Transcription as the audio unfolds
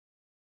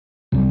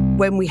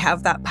when we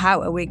have that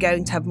power, we're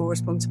going to have more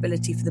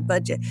responsibility for the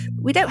budget.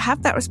 But we don't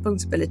have that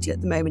responsibility at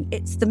the moment.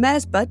 It's the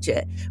mayor's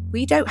budget.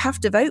 We don't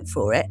have to vote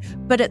for it.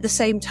 But at the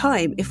same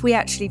time, if we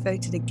actually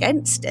voted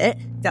against it,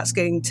 that's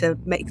going to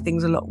make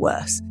things a lot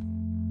worse.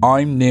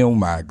 I'm Neil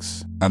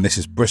Maggs, and this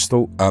is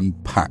Bristol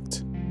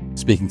Unpacked,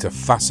 speaking to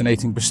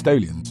fascinating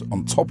Bristolians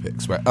on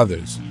topics where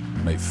others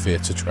may fear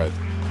to tread.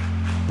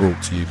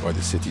 Brought to you by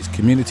the city's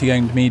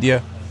community-owned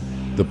media,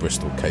 the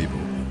Bristol Cable.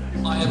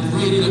 I am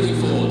really looking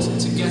forward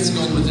to getting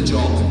on with the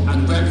job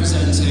and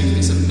representing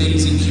this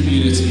amazing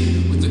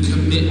community with the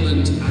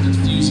commitment and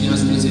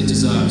enthusiasm that it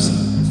deserves.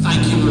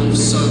 Thank you all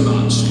so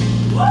much.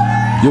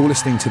 You're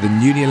listening to the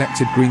newly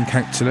elected Green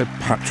Councillor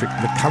Patrick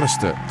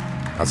McAllister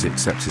as he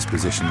accepts his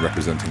position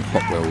representing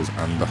Hot Wells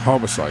and the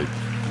Harbourside,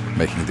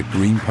 making the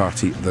Green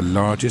Party the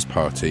largest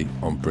party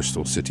on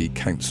Bristol City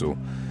Council.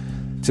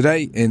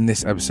 Today, in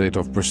this episode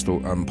of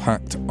Bristol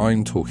Unpacked,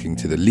 I'm talking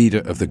to the leader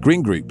of the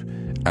Green Group,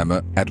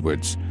 Emma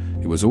Edwards,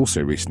 who was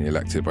also recently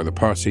elected by the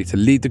party to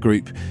lead the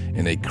group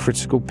in a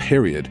critical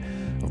period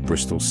of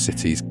Bristol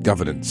City's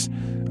governance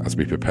as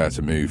we prepare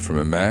to move from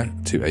a mayor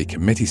to a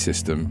committee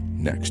system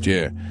next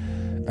year.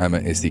 Emma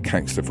is the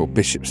councillor for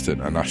Bishopston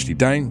and Ashley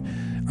Down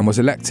and was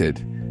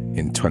elected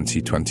in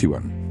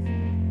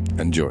 2021.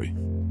 Enjoy.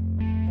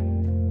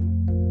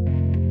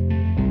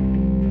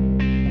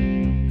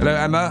 Hello,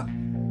 Emma.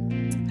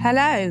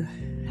 Hello.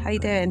 How you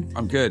doing?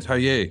 I'm good. How are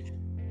you?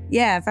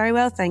 Yeah, very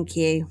well, thank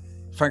you.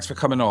 Thanks for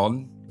coming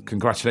on.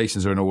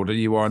 Congratulations are in order.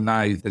 You are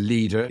now the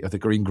leader of the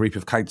Green Group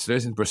of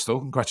Councillors in Bristol.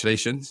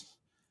 Congratulations.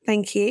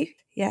 Thank you.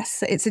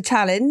 Yes, it's a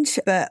challenge,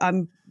 but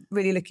I'm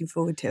really looking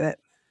forward to it.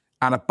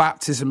 And a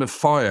baptism of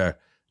fire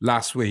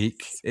last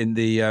week in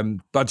the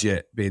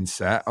budget being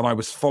set. And I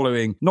was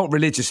following, not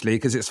religiously,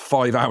 because it's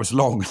 5 hours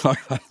long.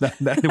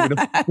 Then it would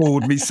have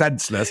bored me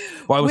senseless.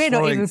 But We're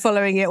not even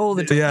following it all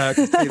the time.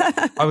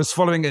 Yeah, I was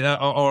following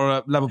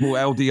our lovable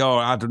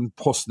LDR, Adam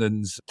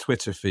Posnan's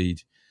Twitter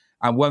feed.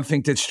 And one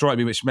thing did strike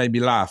me, which made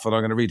me laugh, and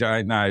I'm going to read it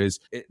out now, is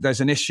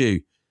there's an issue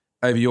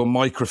over your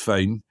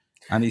microphone.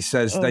 And he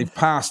says, they've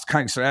passed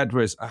Councillor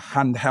Edwards a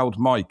handheld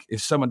mic.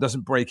 If someone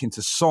doesn't break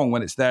into song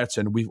when it's their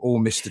turn, we've all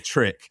missed a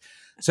trick.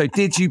 So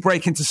did you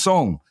break into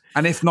song?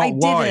 And if not,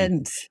 why? I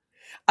didn't.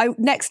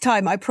 Next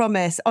time, I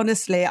promise,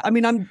 honestly. I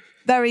mean, I'm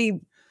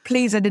very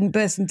pleased I didn't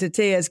burst into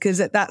tears because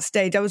at that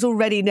stage, I was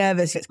already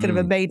nervous. It's kind of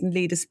a maiden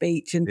leader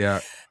speech. And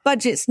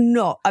budget's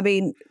not. I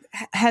mean,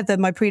 Heather,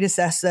 my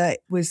predecessor,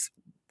 was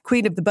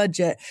queen of the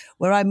budget,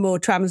 where I'm more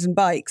trams and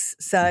bikes.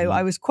 So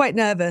I was quite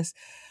nervous.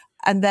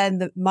 And then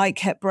the mic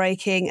kept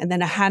breaking and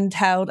then a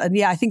handheld.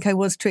 And I think I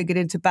was triggered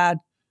into bad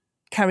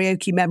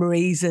karaoke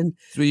memories. And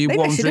so were you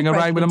wandering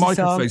around with a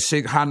microphone,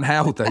 sing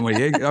handheld then, were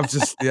you? I was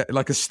just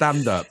like a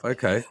stand-up.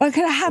 Okay. I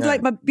kind of had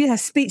like my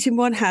speech in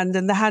one hand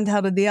and the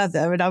handheld in the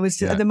other. And I was,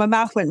 and then my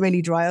mouth went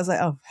really dry. I was like,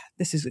 oh,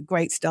 this is a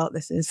great start.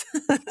 This is.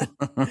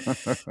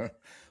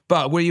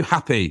 But were you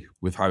happy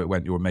with how it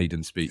went, your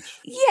maiden speech?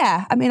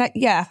 Yeah. I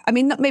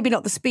mean, maybe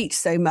not the speech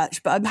so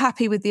much, but I'm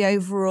happy with the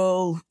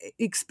overall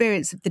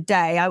experience of the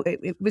day.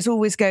 It was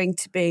always going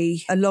to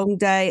be a long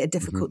day, a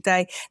difficult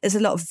day. There's a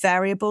lot of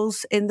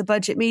variables in the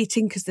budget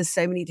meeting because there's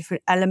so many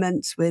different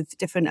elements with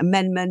different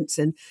amendments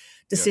and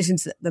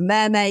decisions that the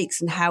mayor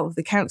makes and how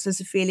the councillors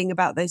are feeling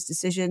about those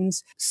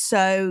decisions.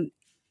 So,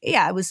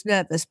 I was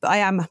nervous, but I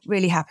am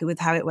really happy with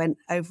how it went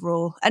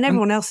overall. And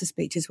everyone else's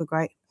speeches were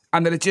great.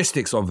 And the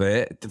logistics of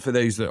it, for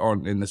those that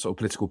aren't in the sort of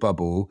political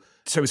bubble,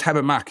 so it's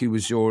Heather Mack who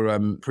was your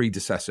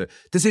predecessor.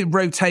 Does it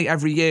rotate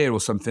every year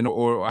or something,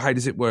 or how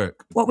does it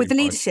work? What, with the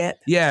leadership?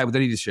 Yeah, with the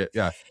leadership,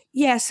 yeah.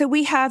 Yeah, so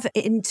we have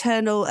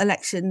internal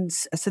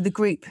elections, so the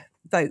group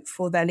vote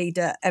for their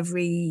leader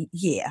every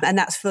year, and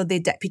that's for the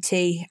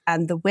deputy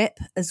and the whip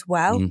as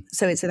well.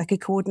 So it's like a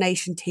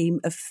coordination team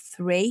of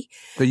 3.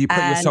 So you put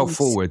yourself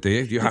forward, do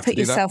you? You have to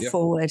do that? Put yourself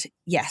forward,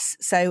 yes.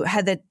 So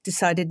Heather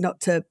decided not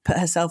to put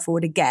herself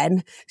forward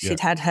again. She'd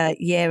had her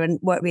year and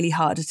worked really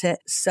hard at it.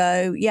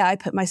 So I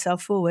put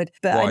myself forward.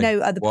 But I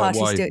know other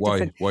parties do it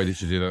different. Why did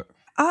you do that?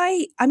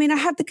 I mean, I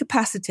had the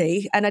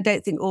capacity, and I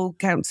don't think all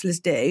councillors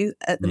do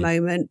at the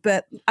moment.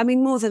 But I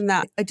mean, more than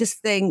that, I just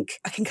think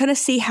I can kind of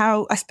see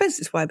how, I suppose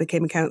it's why I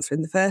became a councillor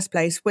in the first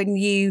place, when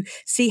you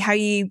see how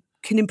you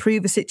can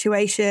improve a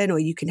situation or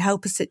you can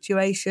help a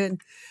situation.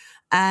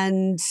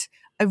 And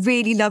I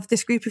really love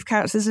this group of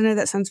councillors. I know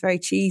that sounds very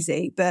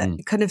cheesy, but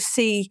kind of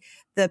see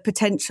the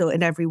potential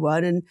in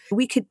everyone. And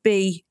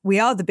we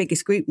are the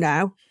biggest group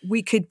now.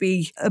 We could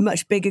be a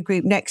much bigger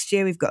group next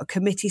year. We've got a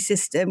committee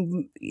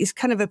system. It's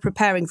kind of a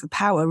preparing for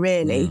power,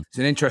 really. It's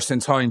an interesting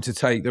time to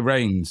take the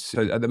reins.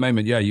 So at the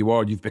moment,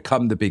 you've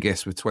become the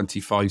biggest with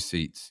 25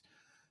 seats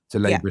to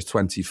Labour's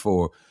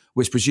 24,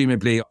 which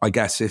presumably, I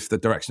guess, if the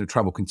direction of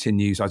travel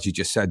continues, as you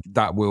just said,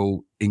 that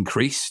will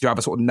increase. Do you have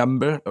a sort of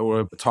number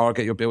or a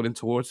target you're building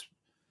towards?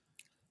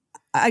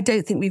 I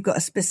don't think we've got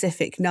a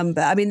specific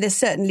number. I mean, there's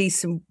certainly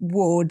some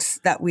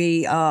wards that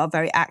we are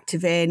very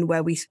active in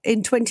where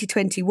in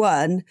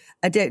 2021,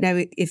 I don't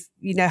know if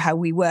you know how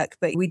we work,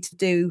 but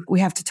we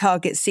have to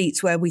target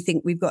seats where we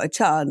think we've got a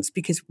chance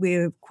because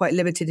we're quite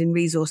limited in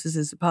resources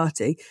as a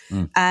party.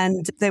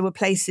 And there were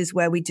places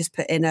where we just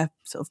put in a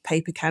sort of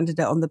paper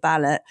candidate on the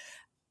ballot.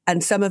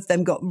 And some of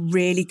them got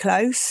really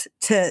close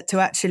to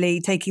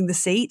actually taking the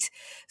seat.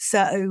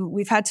 So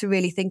we've had to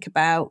really think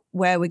about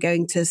where we're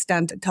going to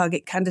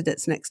target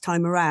candidates next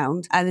time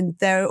around. And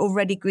there are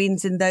already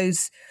Greens in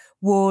those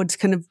wards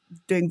kind of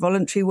doing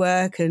voluntary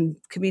work and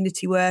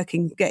community work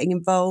and getting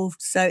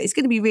involved. So it's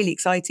going to be really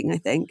exciting, I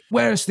think.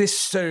 Where has this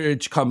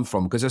surge come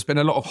from? Because there's been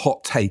a lot of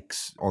hot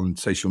takes on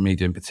social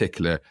media in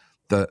particular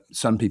that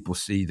some people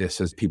see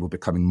this as people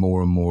becoming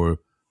more and more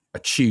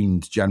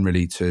attuned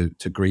generally to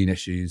Green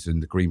issues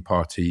and the Green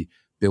Party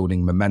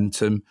building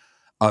momentum.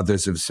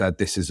 Others have said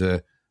this is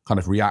a kind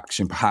of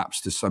reaction perhaps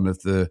to some of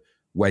the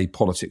way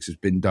politics has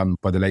been done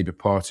by the Labour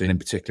Party, and in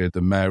particular the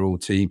mayoral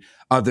team.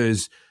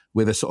 Others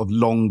with a sort of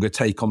longer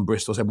take on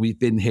Bristol said, we've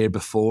been here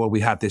before,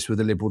 we had this with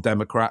the Liberal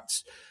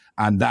Democrats,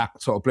 and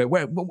that sort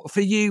of...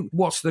 For you,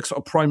 what's the sort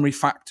of primary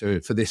factor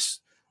for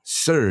this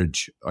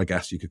surge, I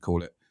guess you could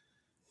call it?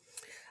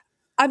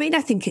 I mean,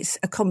 I think it's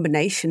a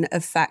combination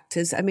of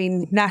factors. I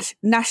mean,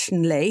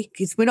 nationally,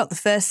 because we're not the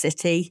first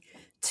city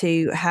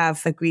to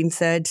have a green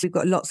surge. We've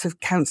got lots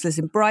of councillors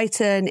in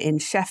Brighton, in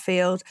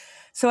Sheffield.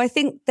 So I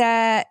think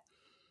there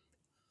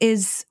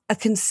is a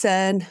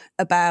concern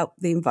about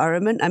the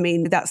environment. I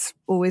mean, that's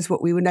always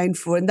what we were known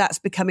for, and that's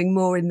becoming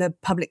more in the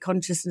public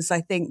consciousness,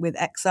 I think, with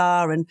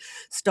XR and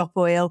Stop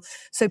Oil.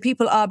 So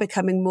people are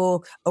becoming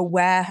more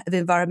aware of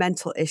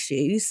environmental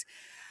issues.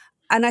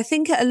 And I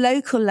think at a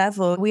local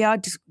level,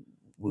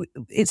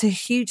 it's a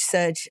huge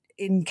surge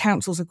in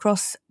councils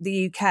across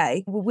the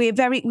UK. We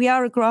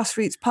are a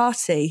grassroots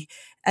party.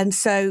 And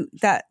so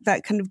that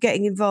kind of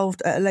getting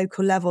involved at a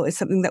local level is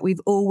something that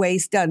we've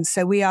always done.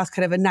 So we are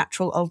kind of a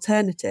natural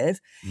alternative.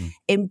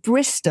 In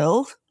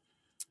Bristol,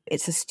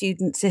 it's a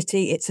student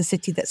city. It's a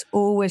city that's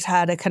always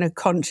had a kind of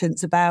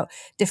conscience about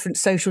different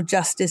social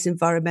justice,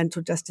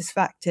 environmental justice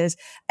factors.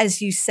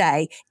 As you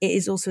say, it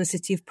is also a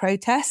city of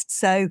protest.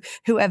 So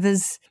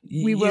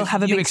we will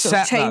have a big sort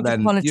of change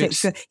in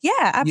politics. Yeah,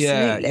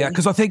 absolutely. Yeah,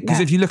 because I think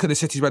if you look at the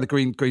cities where the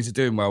Greens are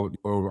doing well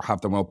or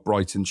have done well,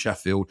 Brighton,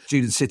 Sheffield,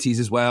 student cities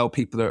as well,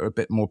 people that are a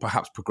bit more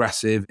perhaps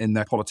progressive in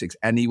their politics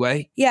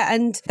anyway. Yeah,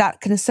 and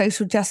that kind of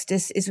social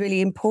justice is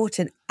really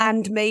important.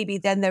 And maybe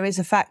then there is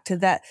a factor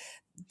that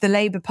the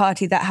Labour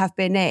Party that have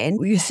been in,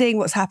 you're seeing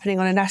what's happening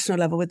on a national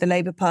level with the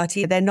Labour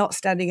Party. They're not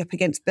standing up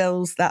against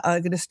bills that are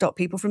going to stop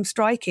people from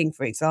striking,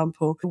 for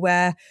example,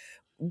 where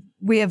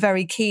we are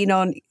very keen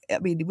on, I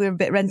mean, we're a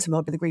bit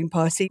rent-a-mod with the Green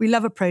Party. We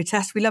love a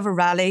protest, we love a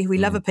rally, we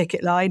love a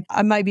picket line.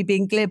 I might be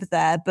being glib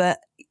there, but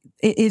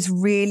it is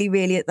really,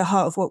 really at the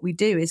heart of what we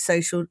do is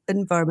social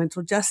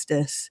environmental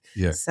justice.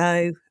 Yeah.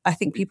 So I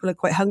think people are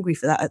quite hungry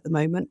for that at the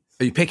moment.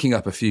 Are you picking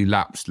up a few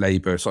lapsed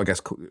Labour? So I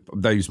guess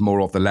those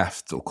more of the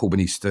left or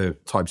Corbynista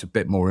types a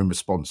bit more in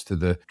response to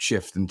the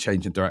shift and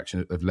change in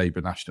direction of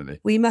Labour nationally?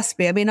 We must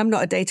be. I mean, I'm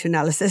not a data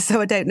analyst,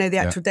 so I don't know the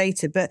actual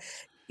data. But,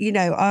 you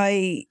know,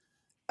 I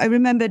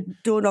remember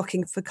door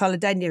knocking for Carla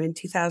Denyer in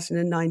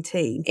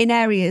 2019 in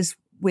areas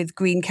with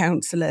Green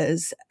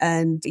councillors,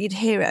 and you'd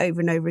hear it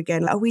over and over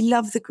again. Like, we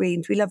love the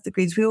Greens. We love the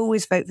Greens. We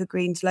always vote for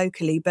Greens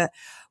locally, but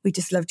we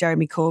just love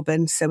Jeremy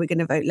Corbyn, so we're going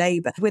to vote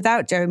Labour.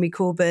 Without Jeremy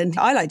Corbyn,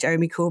 I like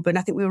Jeremy Corbyn.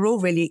 I think we were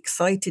all really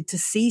excited to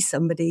see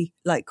somebody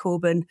like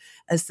Corbyn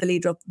as the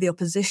leader of the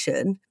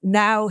opposition.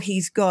 Now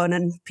he's gone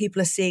and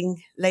people are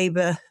seeing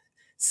Labour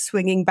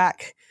swinging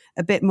back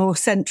a bit more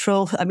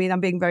central. I mean, I'm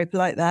being very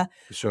polite there.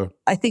 For sure.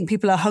 I think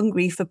people are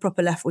hungry for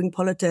proper left-wing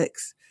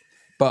politics.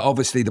 But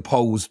obviously the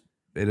polls,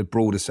 in a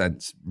broader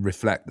sense,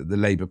 reflect that the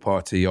Labour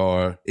Party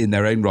are, in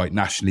their own right,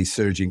 nationally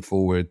surging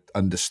forward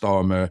under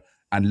Starmer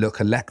and look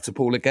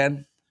electable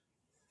again?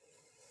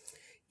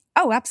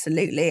 Oh,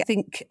 absolutely. I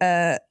think,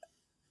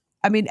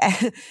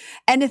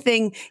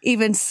 anything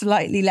even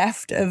slightly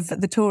left of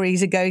the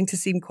Tories are going to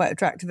seem quite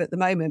attractive at the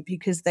moment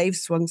because they've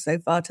swung so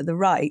far to the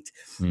right.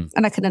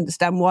 And I can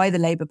understand why the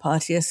Labour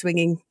Party are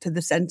swinging to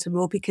the centre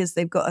more, because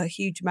they've got a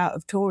huge amount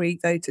of Tory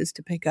voters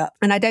to pick up.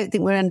 And I don't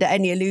think we're under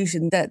any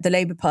illusion that the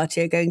Labour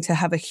Party are going to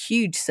have a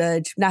huge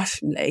surge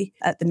nationally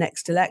at the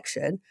next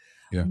election.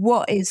 Yeah.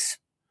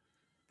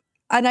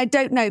 And I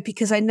don't know,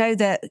 because I know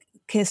that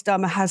Keir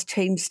Starmer has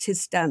changed his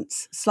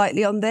stance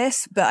slightly on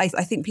this, but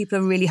I think people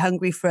are really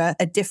hungry for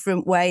a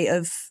different way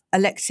of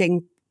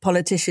electing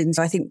politicians.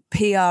 I think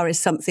PR is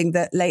something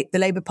that the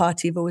Labour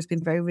Party have always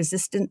been very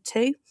resistant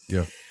to.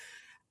 Yeah.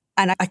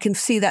 And I can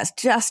see that's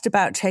just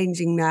about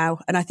changing now.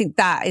 And I think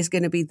that is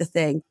going to be the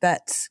thing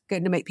that's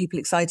going to make people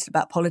excited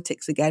about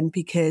politics again,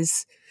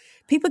 because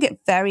people get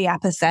very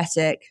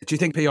apathetic. Do you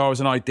think PR was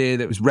an idea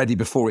that was ready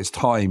before its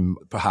time,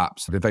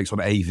 perhaps? The votes on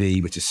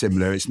AV, which is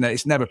similar.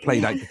 It's never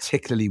played out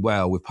particularly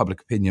well with public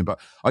opinion. But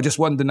I just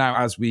wonder now,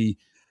 as we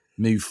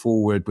move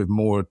forward with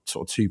more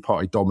sort of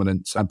two-party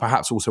dominance and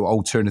perhaps also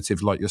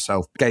alternatives like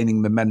yourself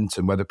gaining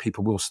momentum, whether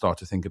people will start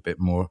to think a bit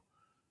more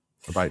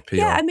about PR?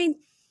 Yeah, I mean,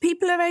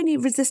 people are only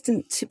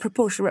resistant to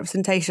proportional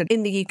representation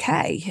in the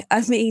UK.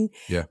 I mean,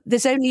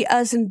 there's only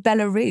us and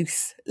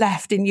Belarus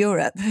left in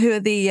Europe, who are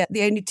the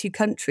only two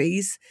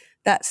countries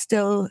that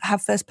still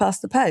have first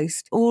past the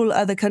post. All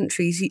other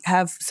countries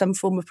have some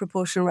form of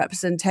proportional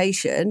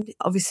representation.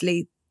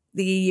 Obviously,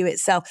 the EU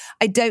itself.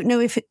 I don't know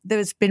if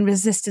there's been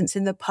resistance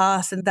in the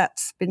past, and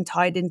that's been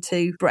tied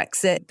into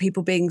Brexit,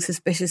 people being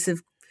suspicious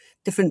of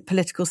different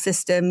political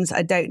systems.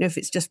 I don't know if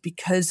it's just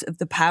because of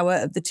the power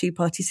of the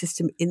two-party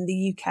system in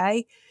the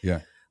UK. Yeah.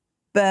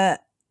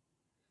 But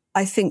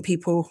I think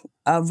people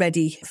are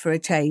ready for a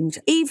change.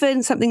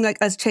 Even something like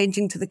us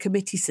changing to the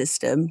committee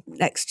system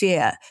next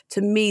year, to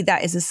me,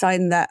 that is a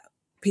sign that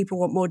people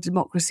want more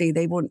democracy.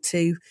 They want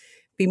to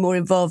be more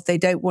involved. They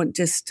don't want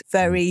just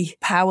very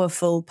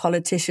powerful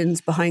politicians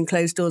behind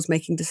closed doors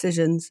making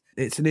decisions.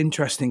 It's an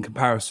interesting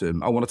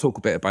comparison. I want to talk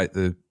a bit about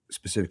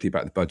specifically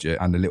about the budget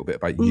and a little bit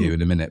about you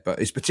in a minute, but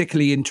it's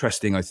particularly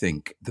interesting, I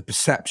think, the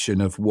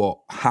perception of what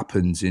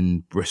happens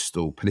in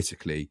Bristol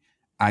politically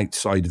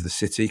outside of the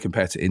city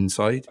compared to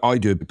inside. I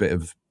do a bit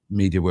of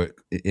media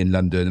work in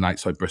London and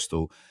outside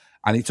Bristol,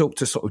 and you talk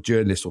to sort of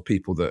journalists or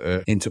people that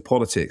are into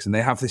politics, and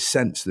they have this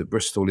sense that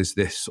Bristol is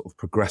this sort of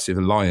progressive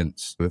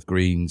alliance of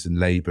Greens and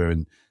Labour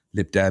and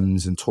Lib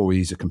Dems, and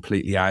Tories are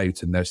completely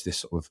out, and there's this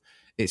sort of,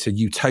 it's a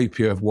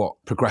utopia of what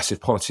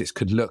progressive politics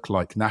could look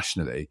like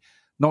nationally,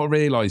 not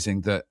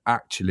realising that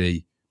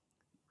actually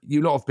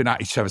you lot have been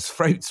at each other's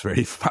throats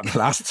really for about the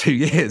last 2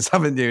 years,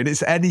 haven't you? And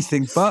it's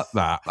anything but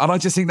that. And I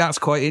just think that's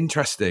quite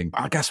interesting.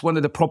 I guess one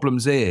of the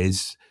problems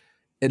is,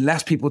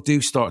 unless people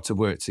do start to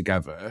work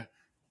together,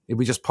 if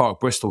we just park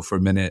Bristol for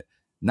a minute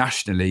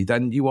nationally,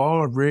 then you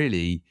are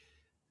really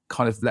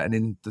kind of letting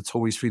in the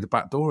Tories through the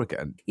back door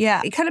again.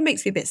 Yeah, it kind of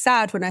makes me a bit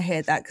sad when I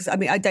hear that, because I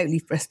mean, I don't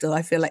leave Bristol,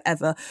 I feel like,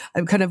 ever.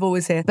 I'm kind of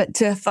always here. But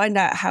to find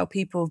out how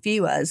people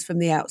view us from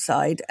the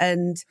outside,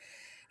 and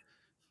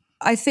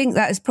I think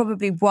that is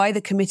probably why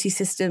the committee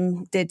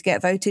system did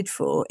get voted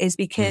for, is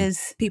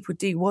because people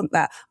do want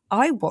that.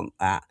 I want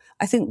that.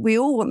 I think we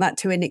all want that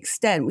to an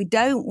extent. We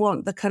don't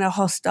want the kind of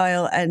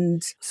hostile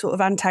and sort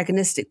of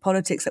antagonistic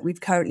politics that we've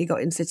currently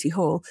got in City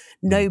Hall.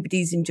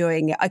 Nobody's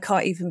enjoying it. I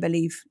can't even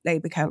believe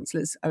Labour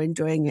councillors are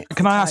enjoying it.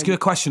 Can I ask you a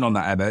question on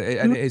that, Emma?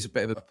 And it is a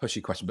bit of a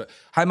pushy question, but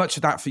how much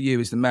of that for you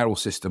is the mayoral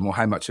system, or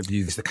how much of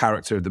you is the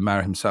character of the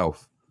mayor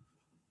himself?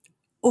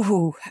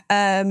 Oh,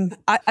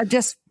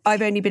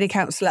 I've only been a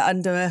councillor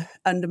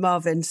under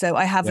Marvin, so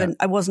I haven't.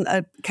 I wasn't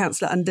a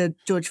councillor under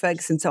George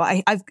Ferguson, so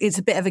it's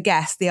a bit of a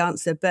guess, the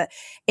answer, but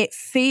it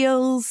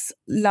feels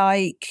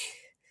like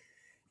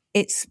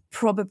it's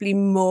probably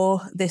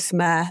more this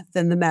mayor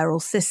than the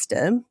mayoral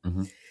system.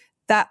 Mm-hmm.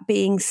 That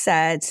being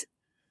said,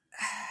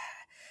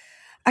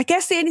 I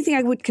guess the only thing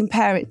I would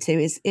compare it to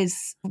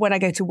is when I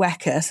go to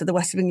WECA, so the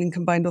West of England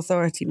Combined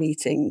Authority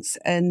meetings,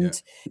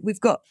 and we've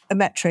got a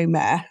metro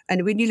mayor.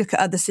 And when you look at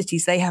other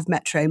cities, they have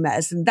metro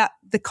mayors, and that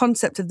the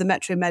concept of the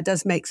metro mayor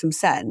does make some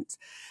sense.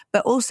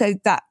 But also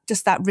that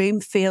just that room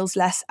feels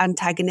less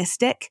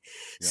antagonistic.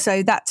 Yeah.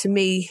 So that to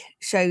me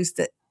shows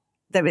that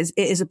it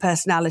is a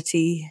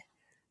personality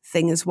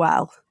thing as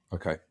well.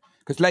 Okay.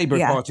 Because Labour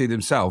Party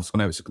themselves, I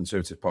know it's a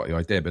Conservative Party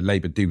idea, but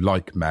Labour do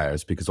like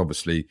mayors because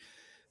obviously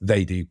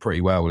they do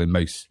pretty well in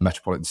most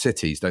metropolitan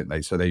cities, don't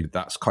they? So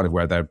that's kind of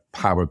where their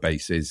power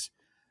base is.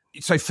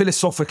 So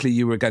philosophically,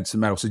 you were against the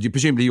mayoral system.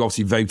 Presumably you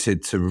obviously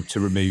voted to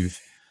remove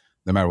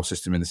the mayoral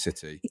system in the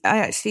city. I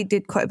actually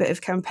did quite a bit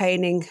of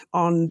campaigning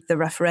on the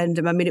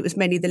referendum. I mean, it was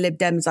mainly the Lib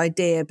Dems'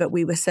 idea, but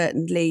we were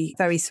certainly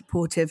very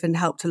supportive and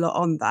helped a lot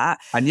on that.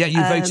 And yet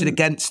you voted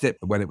against it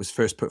when it was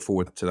first put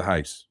forward to the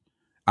House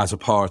as a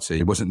party.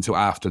 It wasn't until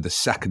after the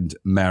second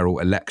mayoral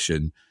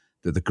election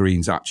that the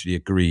Greens actually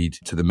agreed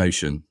to the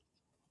motion.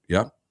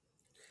 Yeah?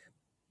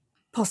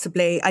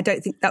 Possibly. I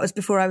don't think that was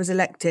before I was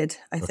elected,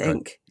 I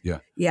think.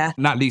 Yeah.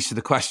 And that leads to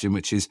the question,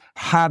 which is,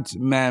 had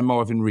Mayor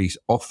Marvin Rees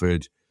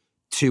offered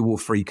 2 or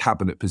 3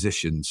 cabinet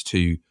positions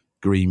to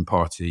Green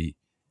Party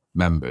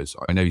members?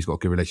 I know he's got a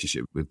good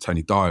relationship with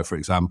Tony Dyer, for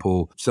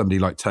example, somebody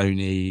like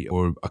Tony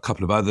or a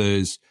couple of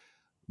others.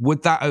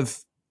 Would that have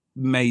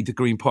made the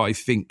Green Party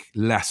think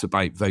less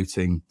about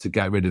voting to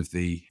get rid of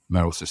the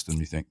mayoral system,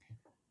 you think?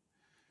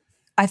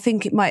 I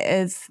think it might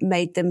have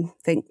made them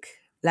think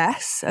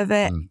less of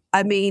it.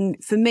 I mean,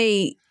 for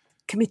me,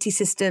 committee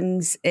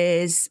systems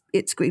it's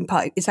Green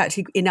Party. It's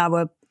actually in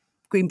our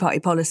Green Party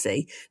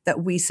policy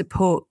that we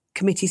support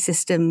committee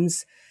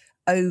systems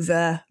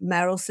over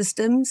mayoral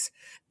systems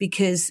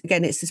because,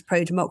 again, it's this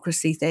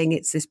pro-democracy thing.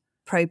 It's this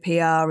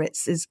pro-PR.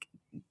 It's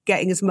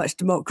getting as much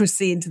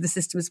democracy into the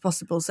system as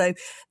possible. So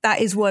that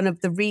is one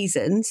of the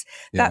reasons.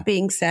 Yeah. That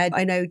being said,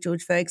 I know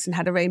George Ferguson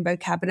had a rainbow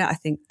cabinet. I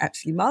think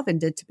actually Marvin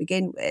did to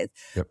begin with.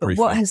 Yeah, but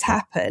what has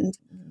happened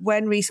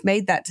when Rees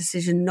made that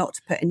decision not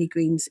to put any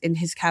Greens in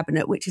his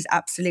cabinet, which is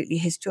absolutely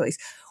his choice,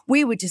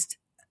 we were just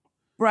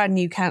brand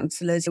new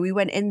councillors. We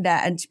went in there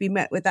and to be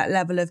met with that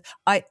level of,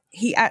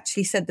 he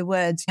actually said the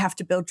words, you have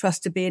to build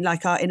trust to be in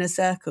like our inner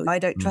circle. I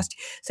don't trust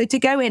you. So to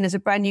go in as a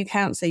brand new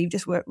councillor, you've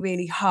just worked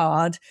really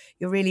hard.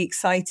 You're really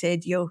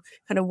excited. You're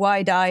kind of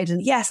wide-eyed.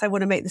 And yes, I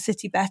want to make the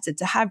city better.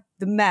 To have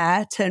the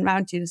mayor turn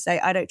around to you and say,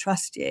 I don't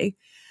trust you,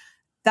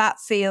 that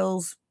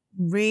feels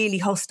really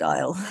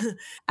hostile.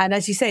 And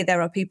as you say,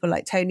 there are people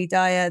like Tony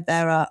Dyer,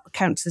 there are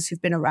councillors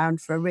who've been around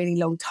for a really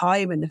long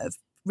time and have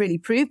really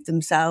proved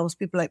themselves,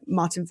 people like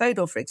Martin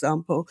Vodor, for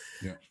example.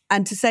 Yeah.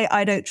 And to say,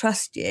 I don't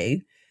trust you,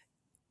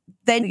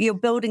 then you're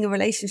building a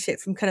relationship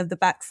from kind of the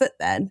back foot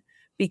then,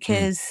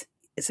 because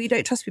so you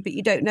don't trust me, but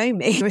you don't know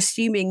me. You're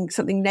assuming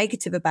something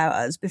negative about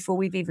us before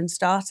we've even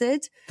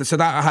started. So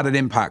that had an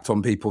impact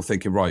on people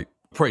thinking, right,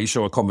 pretty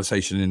sure a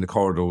conversation in the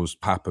corridors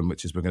happened,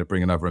 which is we're going to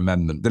bring another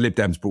amendment. The Lib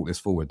Dems brought this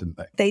forward, didn't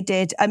they? They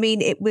did. I mean,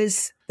 there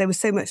was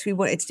so much we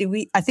wanted to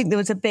do. I think there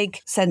was a big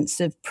sense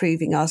of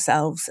proving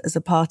ourselves as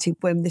a party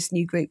when this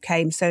new group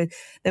came. So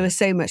there was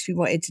so much we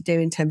wanted to do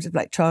in terms of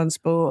like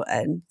transport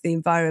and the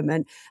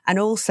environment. And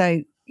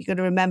also, you've got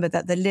to remember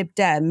that the Lib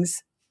Dems,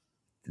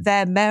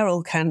 their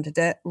mayoral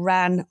candidate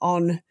ran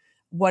on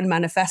one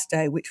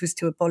manifesto, which was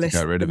to abolish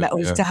the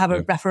metals, to have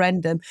a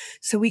referendum.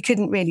 So we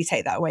couldn't really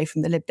take that away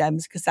from the Lib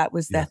Dems because that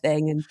was their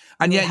thing.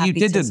 And yet you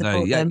didn't,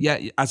 though. Yeah.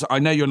 As I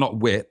know, you're not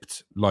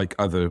whipped like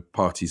other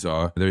parties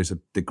are. There is a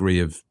degree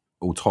of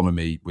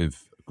autonomy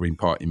with Green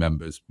Party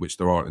members, which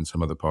there aren't in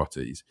some other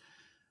parties.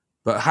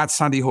 But had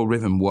Sandy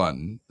Hall-Riven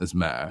won as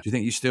mayor, do you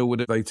think you still would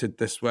have voted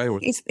this way?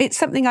 Or? It's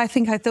something I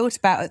think I thought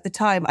about at the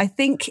time. I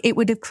think it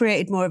would have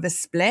created more of a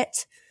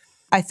split.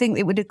 I think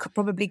it would have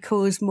probably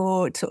caused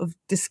more sort of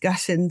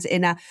discussions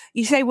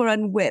you say we're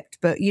unwhipped,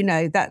 but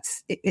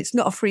it's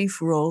not a free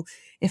for all.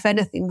 If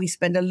anything, we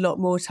spend a lot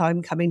more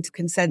time coming to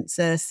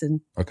consensus and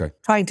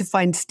trying to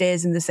find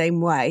steers in the same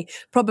way,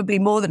 probably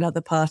more than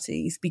other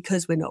parties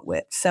because we're not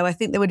whipped. So I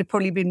think there would have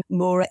probably been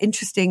more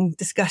interesting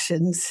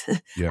discussions.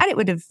 Yeah. And it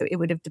would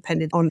have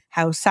depended on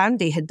how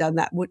Sandy had done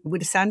that.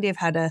 Would Sandy have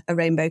had a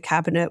rainbow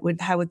cabinet?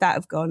 How would that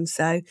have gone?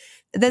 So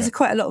there's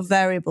quite a lot of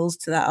variables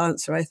to that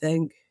answer, I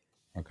think.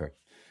 Okay.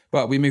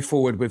 But we move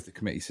forward with the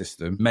committee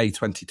system, May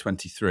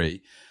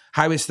 2023.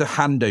 How is the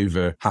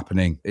handover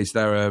happening? Is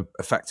there an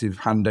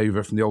effective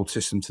handover from the old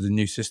system to the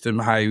new system?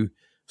 How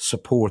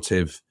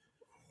supportive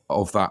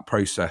of that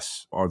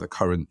process are the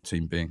current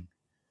team being?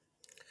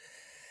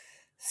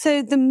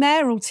 So the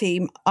mayoral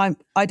team, I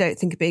don't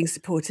think are being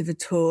supportive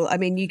at all. I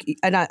mean,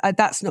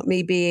 that's not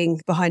me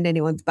being behind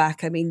anyone's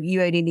back. I mean,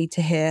 you only need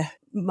to hear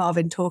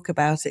Marvin talk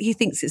about it. He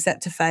thinks it's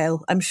set to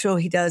fail. I'm sure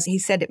he does. He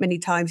said it many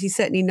times. He's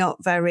certainly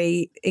not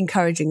very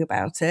encouraging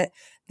about it.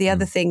 The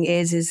other thing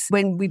is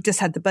when we've just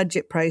had the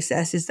budget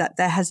process, is that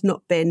there has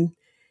not been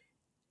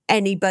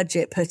any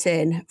budget put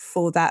in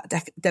for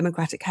that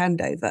democratic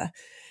handover.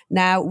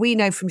 Now, we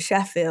know from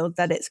Sheffield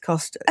that it's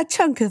cost a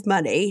chunk of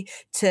money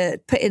to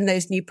put in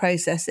those new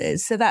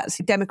processes. So that's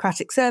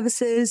democratic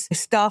services,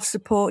 staff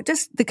support,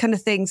 just the kind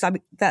of things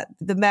that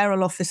the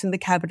mayoral office and the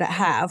cabinet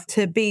have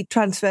to be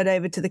transferred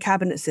over to the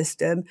cabinet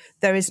system.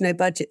 There is no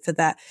budget for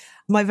that.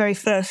 My very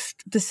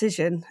first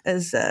decision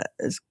as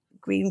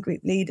Green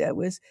Group leader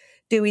was,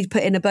 do we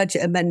put in a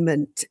budget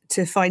amendment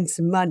to find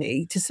some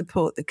money to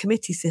support the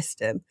committee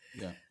system?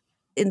 Yeah.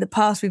 In the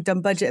past, we've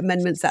done budget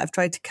amendments that have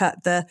tried to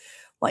cut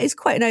it's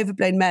quite an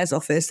overblown mayor's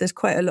office. There's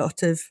quite a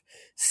lot of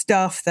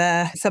staff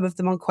there, some of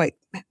them on quite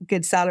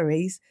good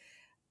salaries.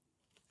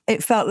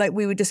 It felt like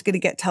we were just going to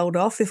get told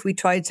off if we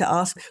tried to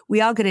ask.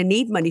 We are going to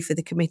need money for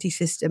the committee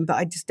system, but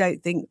I just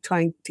don't think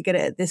trying to get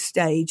it at this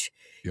stage,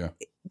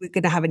 we're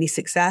going to have any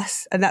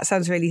success. And that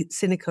sounds really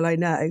cynical, I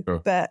know. Sure.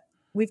 But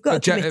we've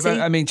got a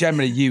committee. I mean,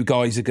 generally, you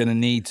guys are going to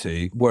need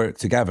to work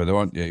together, though,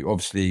 aren't you?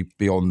 Obviously,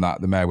 beyond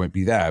that, the mayor won't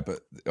be there,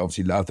 but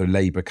obviously the other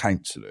Labour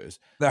councillors.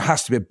 There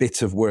has to be a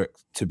bit of work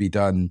to be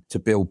done to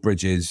build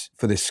bridges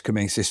for this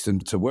committee system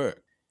to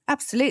work.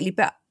 Absolutely,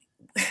 but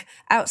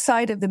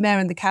outside of the mayor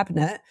and the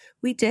cabinet,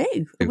 we do.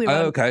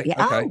 Okay.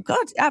 Oh,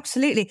 God,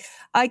 absolutely.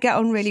 I get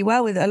on really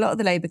well with a lot of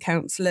the Labour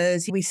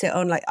councillors. We sit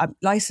on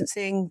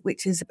licensing,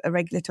 which is a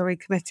regulatory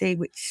committee,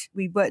 which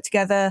we work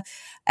together,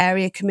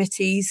 area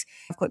committees.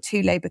 I've got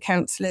 2 Labour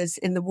councillors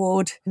in the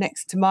ward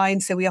next to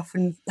mine, so we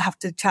often have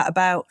to chat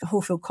about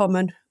Hallfield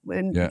Common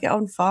when we get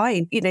on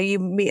fine. You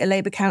meet a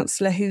Labour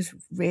councillor who's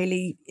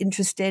really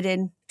interested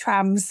in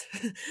trams,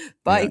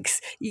 bikes,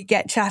 you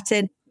get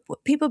chatting.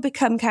 People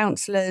become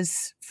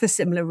councillors for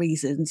similar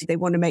reasons. They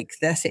want to make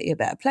their city a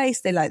better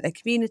place. They like their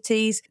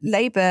communities.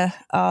 Labour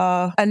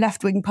are a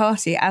left-wing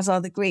party, as are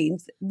the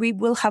Greens. We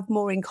will have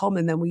more in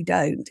common than we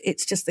don't.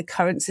 It's just the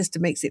current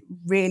system makes it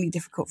really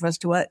difficult for us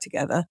to work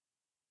together.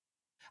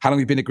 How long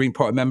have you been a Green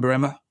Party member,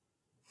 Emma?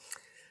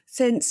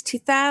 Since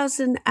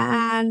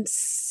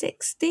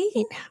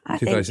 2016, I think.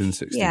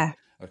 2016? Yeah.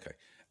 Okay.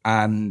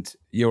 And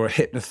you're a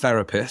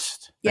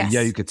hypnotherapist, a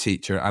yoga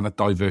teacher and a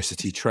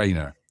diversity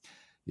trainer.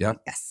 Yeah.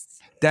 Yes.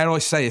 dare I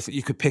say, if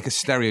you could pick a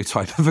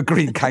stereotype of a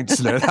Green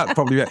councillor, that's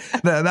probably it.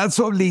 That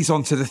sort of leads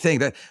on to the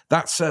thing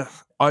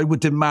I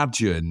would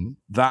imagine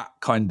that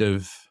kind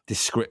of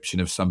description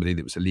of somebody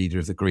that was a leader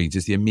of the Greens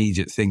is the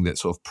immediate thing that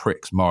sort of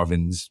pricks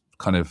Marvin's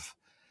kind of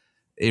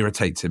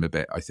irritates him a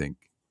bit, I think.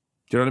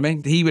 Do you know what I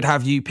mean? He would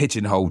have you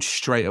pigeonholed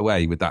straight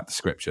away with that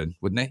description,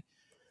 wouldn't he?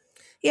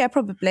 Yeah,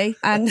 probably.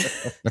 And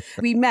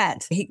we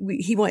met.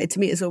 He wanted to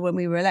meet us all when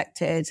we were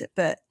elected,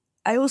 but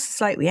I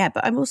also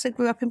but I'm also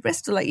grew up in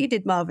Bristol like you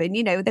did, Marvin.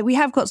 You know, that we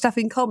have got stuff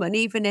in common,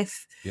 even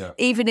if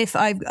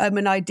I'm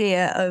an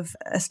idea of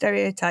a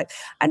stereotype.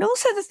 And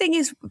also the thing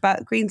is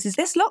about Greens is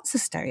there's lots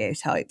of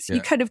stereotypes. Yeah.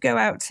 You kind of go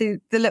out to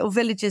the little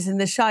villages in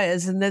the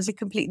shires and there's a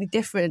completely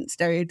different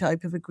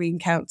stereotype of a Green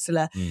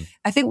councillor.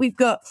 I think we've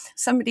got,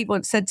 somebody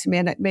once said to me,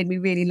 and it made me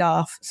really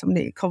laugh,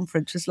 somebody at a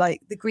conference was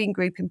like, the Green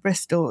group in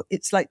Bristol,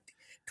 it's like,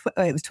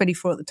 it was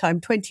 24 at the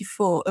time,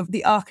 24 of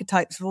the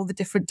archetypes of all the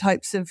different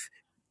types of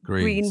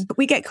Green.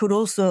 We get called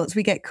all sorts.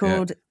 We get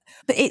called,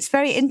 but it's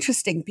very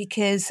interesting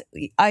because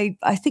I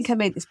think I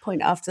made this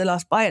point after the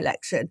last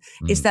by-election,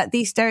 is that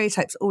these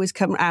stereotypes always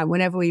come around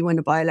whenever we win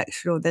a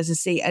by-election or there's a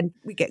seat, and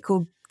we get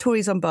called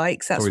Tories on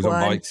bikes, that's Tories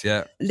one. On bikes,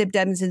 yeah. Lib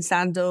Dems in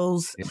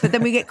sandals. But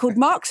then we get called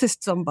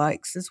Marxists on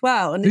bikes as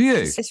well. And do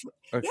you?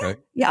 Okay.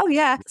 Yeah. Oh,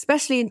 yeah.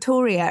 Especially in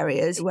Tory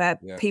areas where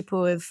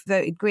people have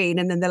voted Green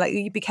and then they're like,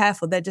 you be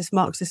careful, they're just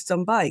Marxists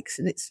on bikes.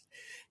 And it's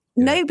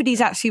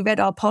nobody's actually read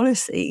our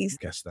policies.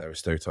 I guess there are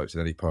stereotypes in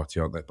any party,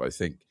 aren't there? But I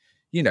think,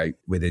 you know,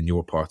 within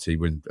your party,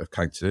 when a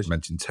councillor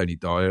mentioned Tony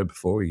Dyer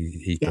before,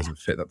 he doesn't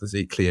fit that, does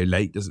he? Cleo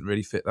Lake doesn't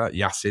really fit that.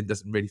 Yassin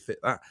doesn't really fit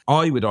that.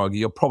 I would argue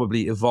you're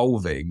probably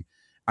evolving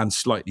and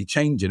slightly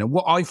changing. And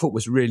what I thought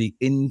was really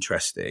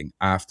interesting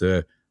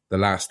after the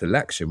last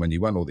election, when you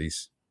won all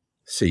these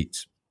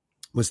seats,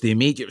 was the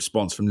immediate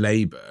response from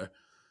Labour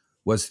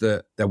was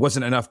that there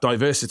wasn't enough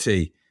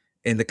diversity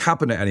in the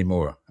cabinet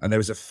anymore. And there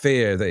was a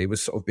fear that it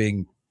was sort of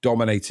being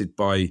dominated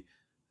by,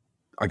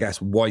 I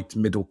guess, white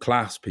middle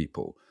class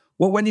people.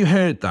 Well, when you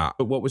heard that,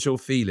 what was your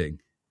feeling?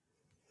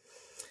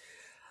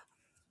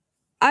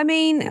 I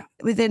mean,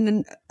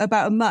 within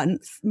about a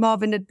month,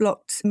 Marvin had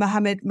blocked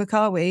Mohammed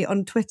Makawi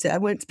on Twitter. I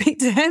won't speak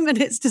to him. And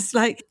it's just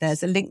like,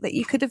 there's a link that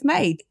you could have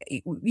made.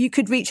 You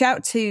could reach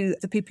out to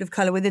the people of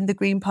colour within the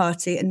Green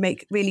Party and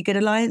make really good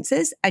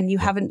alliances. And you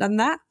haven't done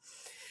that.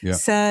 Yeah.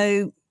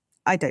 So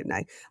I don't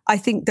know. I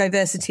think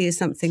diversity is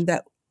something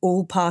that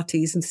all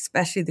parties, and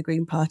especially the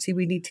Green Party,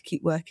 we need to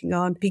keep working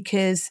on,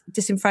 because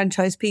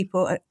disenfranchised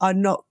people are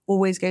not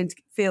always going to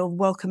feel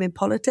welcome in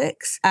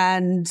politics.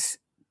 And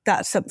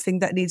that's something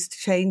that needs to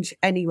change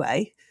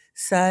anyway.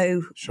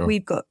 So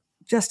we've got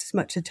just as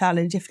much a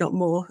challenge, if not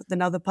more,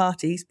 than other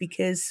parties,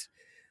 because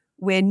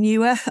we're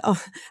newer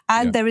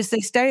and there is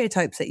those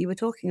stereotypes that you were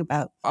talking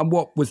about. And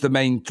what was the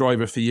main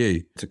driver for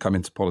you to come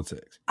into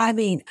politics? I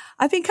mean,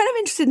 I've been kind of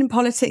interested in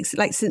politics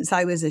like since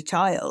I was a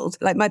child.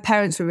 Like my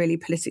parents were really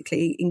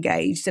politically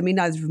engaged. I mean,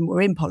 neither of them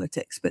were in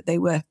politics, but they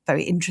were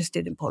very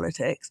interested in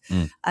politics.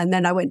 And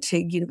then I went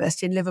to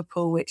university in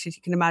Liverpool, which, as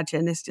you can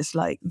imagine, is just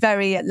like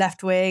very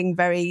left-wing,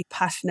 very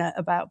passionate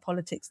about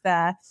politics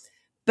there.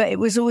 But it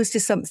was always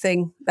just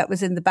something that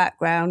was in the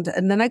background.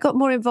 And then I got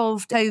more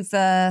involved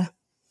over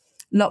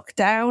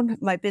lockdown.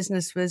 My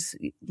business was,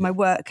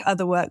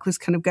 other work was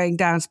kind of going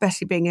down,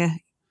 especially being a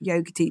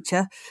yoga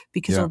teacher,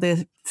 because all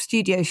the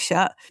studios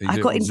shut. So I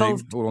got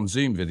involved. All on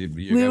Zoom video.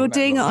 We were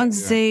doing it on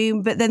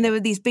Zoom, but then there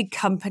were these big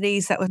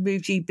companies that were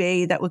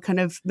MoveGB that were kind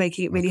of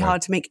making it really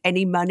hard to make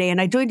any money.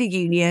 And I joined a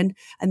union,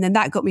 and then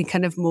that got me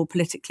kind of more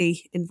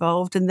politically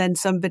involved. And then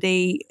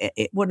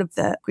one of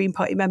the Green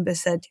Party members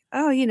said,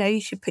 oh,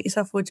 you should put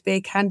yourself forward to be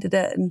a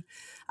candidate. And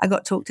I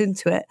got talked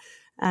into it,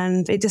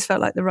 and it just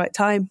felt like the right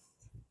time.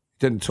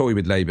 Didn't toy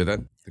with Labour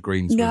then? The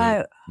Greens?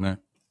 No. No.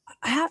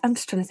 I'm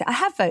just trying to think. I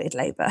have voted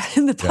Labour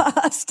in the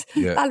past.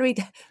 Yeah.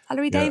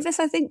 Valerie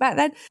Davis, I think, back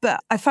then. But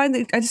I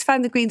just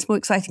found the Greens more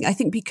exciting. I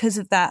think because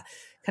of that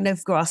kind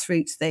of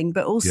grassroots thing,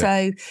 but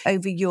also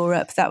over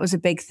Europe, that was a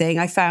big thing.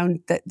 I found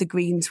that the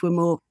Greens were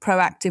more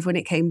proactive when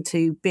it came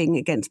to being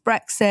against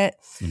Brexit,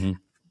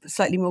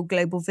 slightly more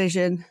global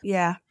vision.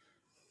 Yeah.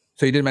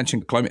 So you didn't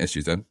mention climate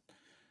issues then?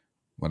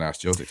 When I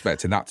asked you, I was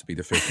expecting that to be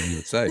the first thing you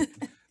would say.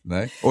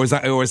 No? Or is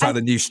that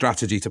the new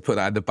strategy to put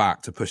that in the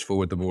back to push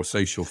forward the more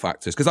social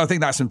factors? Because I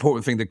think that's an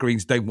important thing that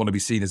Greens don't want to be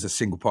seen as a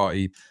single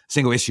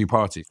issue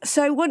party.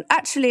 So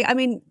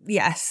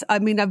yes. I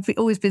mean, I've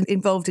always been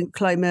involved in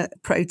climate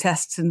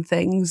protests and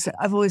things.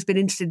 I've always been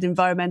interested in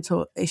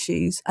environmental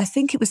issues. I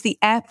think it was the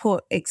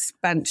airport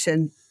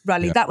expansion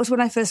rally. Yeah. That was when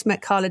I first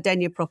met Carla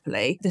Denyer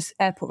properly, this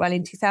airport rally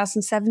in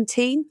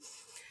 2017.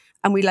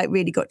 And we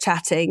really got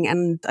chatting,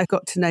 and I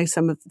got to know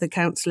some of the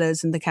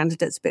councillors and the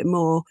candidates a bit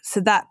more. So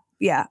that,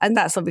 and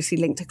that's obviously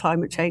linked to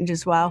climate change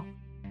as well.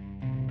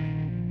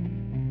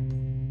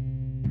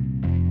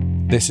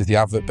 This is the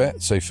advert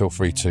bit, so feel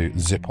free to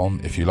zip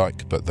on if you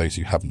like, but those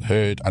who haven't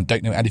heard and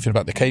don't know anything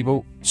about the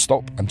cable,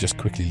 stop and just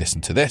quickly listen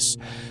to this.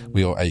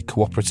 We are a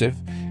cooperative,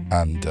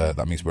 and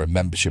that means we're a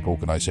membership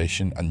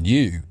organisation, and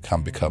you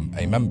can become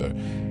a member.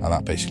 And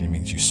that basically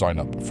means you sign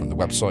up from the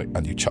website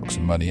and you chuck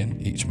some money in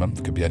each month.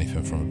 It could be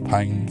anything from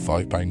 £1,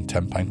 £5,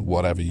 £10,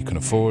 whatever you can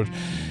afford.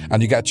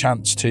 And you get a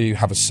chance to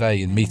have a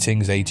say in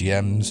meetings,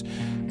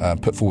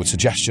 AGMs, put forward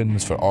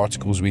suggestions for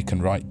articles we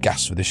can write,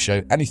 guests for this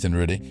show, anything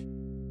really.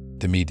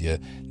 The media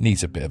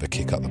needs a bit of a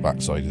kick up the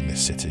backside in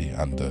this city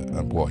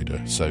and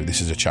wider. So this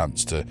is a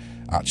chance to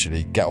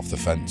actually get off the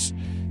fence,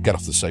 get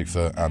off the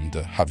sofa and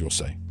have your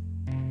say.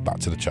 Back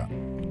to the chat.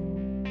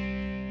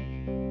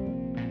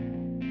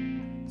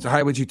 So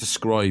how would you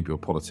describe your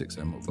politics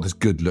then? What does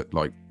good look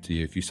like to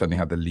you if you suddenly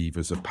had the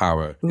levers of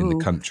power in the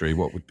country?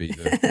 What would be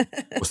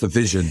what's the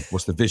vision?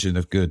 What's the vision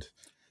of good?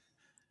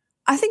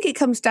 I think it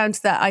comes down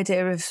to that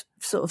idea of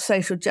sort of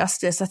social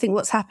justice. I think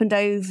what's happened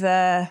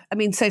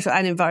social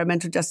and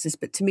environmental justice,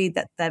 but to me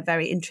that they're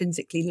very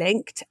intrinsically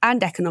linked,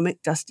 and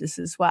economic justice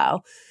as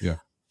well. Yeah.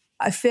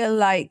 I feel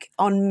like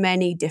on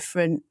many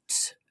different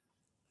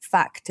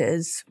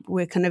factors,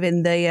 we're kind of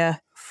in the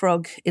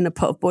frog in a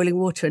pot of boiling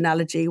water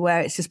analogy,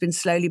 where it's just been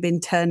slowly been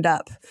turned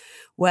up,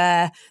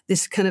 where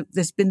there's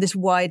been this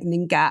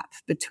widening gap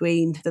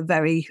between the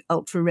very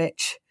ultra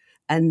rich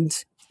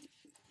and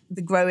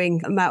the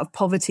growing amount of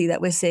poverty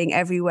that we're seeing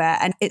everywhere.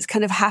 And it's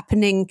kind of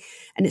happening,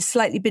 and it's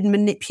slightly been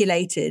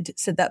manipulated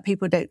so that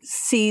people don't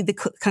see the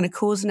kind of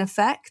cause and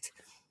effect.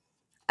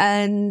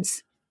 And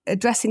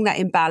addressing that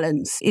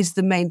imbalance is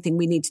the main thing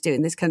we need to do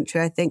in this country,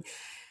 I think.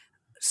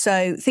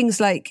 So things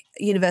like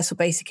universal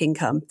basic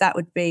income, that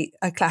would be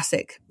a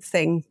classic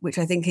thing, which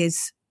I think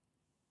is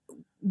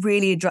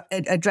really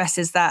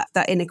addresses that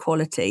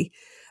inequality.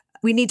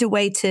 We need a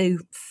way to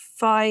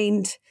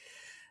find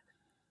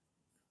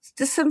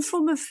just some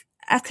form of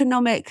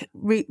economic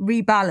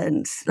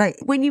rebalance. Like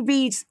when you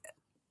read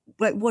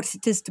like what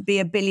it is to be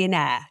a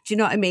billionaire, do you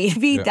know what I mean?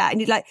 You read that and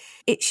you're like,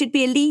 it should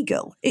be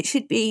illegal.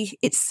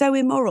 It's so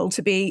immoral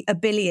to be a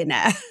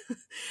billionaire.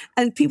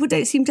 And people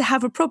don't seem to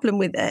have a problem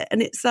with it.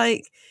 And it's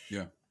like...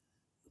 Yeah.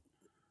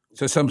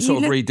 So some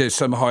sort of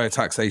some higher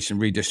taxation,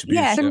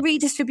 redistribution. Yeah, some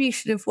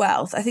redistribution of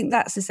wealth. I think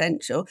that's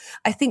essential.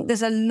 I think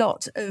there's a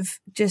lot of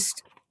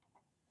just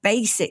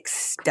basic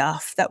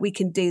stuff that we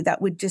can do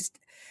that would just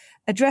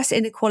address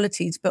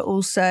inequalities, but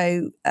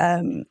also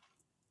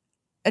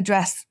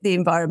address the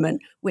environment,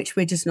 which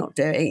we're just not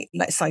doing,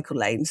 like cycle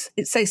lanes.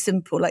 It's so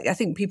simple. Like I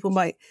think people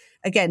might,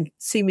 again,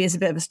 see me as a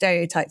bit of a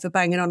stereotype for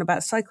banging on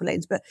about cycle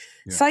lanes, but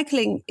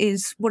cycling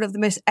is one of the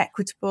most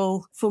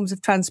equitable forms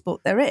of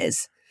transport there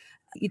is.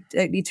 You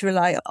don't need to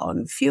rely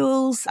on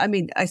fuels. I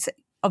mean, I say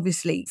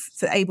obviously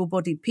for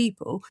able-bodied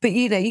people, but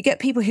you get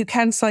people who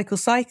can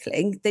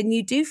cycling, then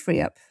you do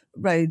free up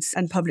roads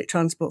and public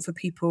transport for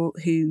people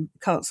who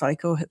can't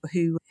cycle,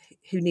 who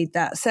need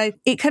that. So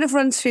it kind of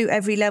runs through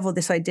every level,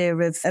 this idea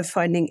of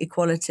finding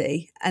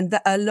equality. And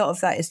a lot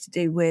of that is to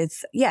do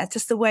with,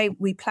 just the way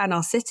we plan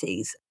our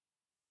cities.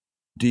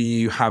 Do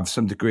you have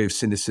some degree of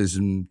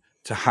cynicism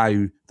to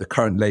how the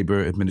current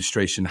Labour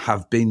administration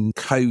have been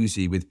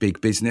cosy with big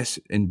business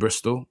in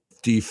Bristol?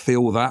 Do you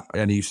feel that?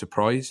 And are you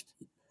surprised?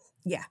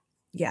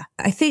 Yeah.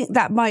 I think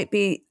that might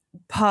be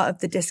part of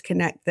the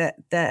disconnect that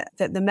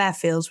the mayor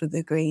feels with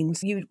the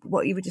Greens.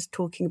 What you were just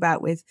talking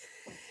about with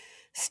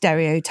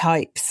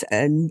stereotypes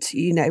and,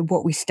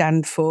 what we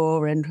stand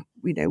for and,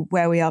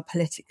 where we are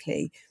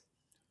politically.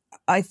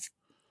 I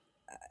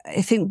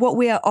think what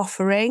we are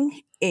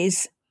offering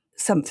is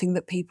something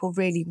that people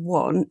really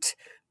want,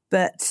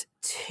 but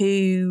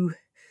to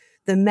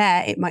the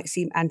mayor, it might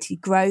seem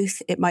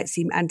anti-growth, it might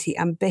seem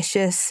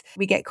anti-ambitious.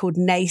 We get called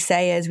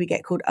naysayers, we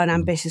get called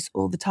unambitious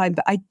all the time,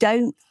 but I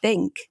don't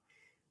think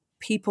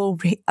people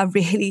I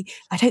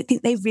don't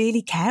think they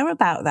really care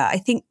about that. I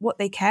think what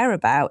they care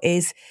about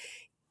is,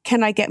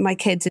 can I get my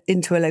kids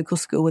into a local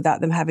school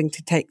without them having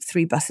to take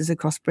 3 buses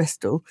across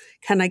Bristol?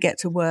 Can I get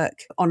to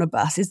work on a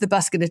bus? Is the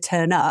bus going to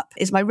turn up?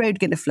 Is my road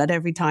going to flood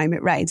every time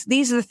it rains?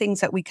 These are the things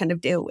that we kind of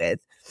deal with.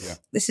 Yeah.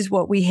 This is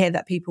what we hear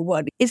that people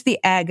want. Is the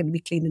air going to be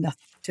clean enough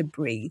to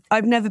breathe?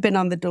 I've never been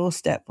on the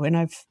doorstep when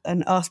I've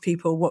asked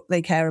people what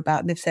they care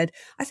about, and they've said,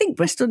 I think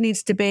Bristol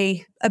needs to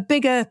be a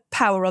bigger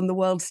power on the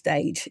world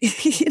stage,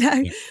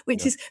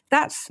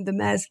 that's the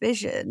mayor's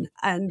vision.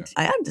 And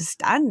I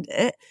understand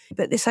it,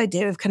 but this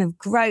idea of kind of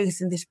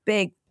growth and this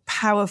big,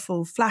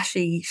 powerful,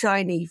 flashy,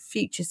 shiny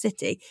future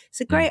city,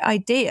 it's a great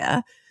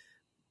idea.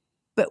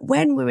 But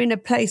when we're in a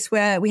place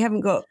where we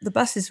haven't got the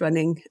buses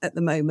running at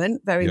the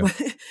moment very well,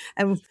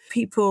 and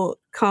people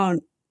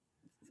can't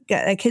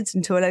get their kids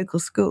into a local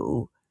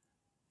school,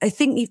 I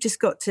think you've just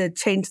got to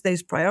change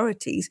those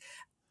priorities.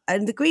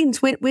 And the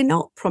Greens, we're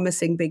not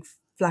promising big,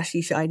 flashy,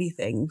 shiny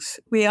things.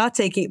 We are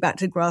taking it back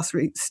to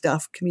grassroots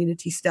stuff,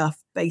 community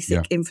stuff,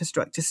 basic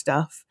infrastructure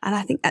stuff. And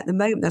I think at the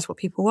moment, that's what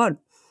people want.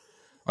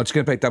 I'm just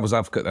going to play devil's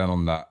advocate then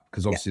on that,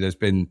 because obviously there's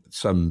been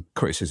some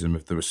criticism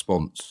of the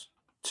response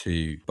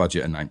to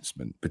budget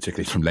announcement,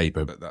 particularly from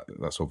Labour, but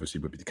that's obviously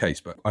would be the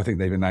case. But I think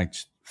they've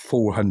announced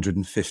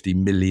 £450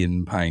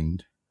 million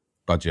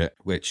budget,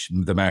 which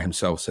the Mayor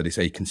himself said is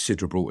a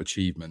considerable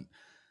achievement.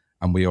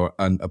 And we are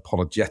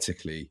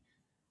unapologetically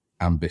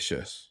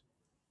ambitious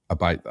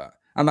about that.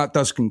 And that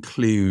does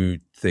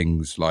conclude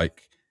things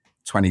like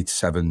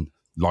 27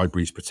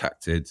 libraries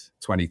protected,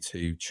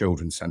 22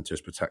 children's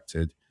centres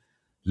protected,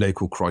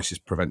 local crisis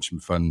prevention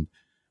fund,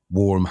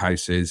 warm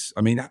houses.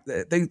 I mean,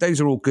 those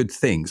are all good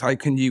things. How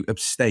can you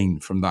abstain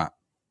from that?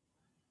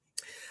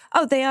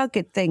 Oh, they are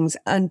good things,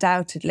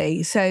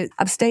 undoubtedly. So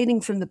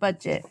abstaining from the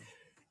budget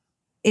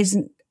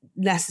isn't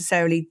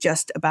necessarily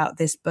just about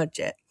this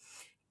budget.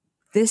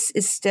 This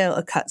is still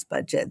a cuts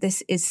budget.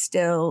 This is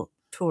still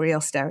Tory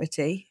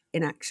austerity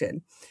in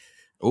action.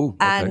 Oh,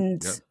 okay.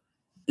 And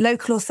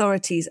local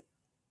authorities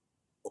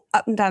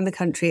up and down the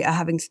country are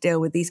having to deal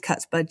with these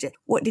cuts budget.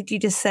 What did you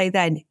just say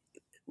then?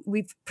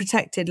 We've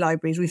protected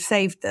libraries, we've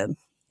saved them.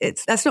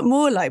 That's not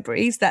more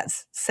libraries,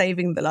 that's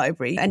saving the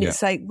library. And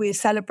it's like we're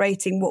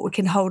celebrating what we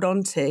can hold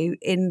on to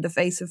in the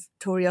face of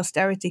Tory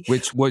austerity.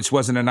 Which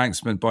was an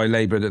announcement by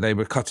Labour that they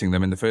were cutting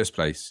them in the first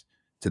place,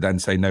 to then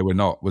say, no, we're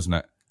not, wasn't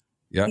it?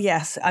 Yeah.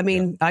 Yes. I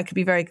mean, I could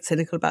be very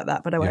cynical about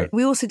that, but I won't.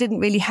 We also didn't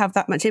really have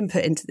that much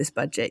input into this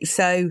budget.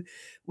 So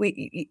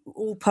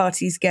all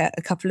parties get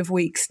a couple of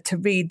weeks to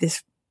read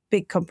this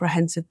big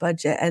comprehensive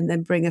budget and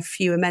then bring a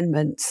few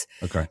amendments.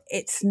 Okay.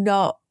 It's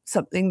not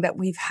something that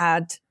we've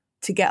had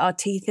to get our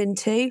teeth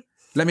into.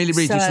 Let me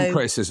read you some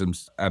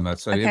criticisms, Emma.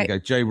 So here we go.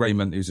 Joe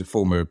Raymond, who's a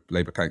former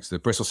Labour councillor,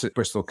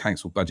 Bristol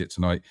Council budget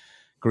tonight.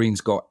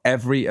 Greens got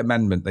every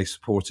amendment they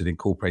supported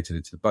incorporated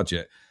into the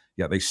budget,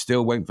 yet they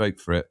still won't vote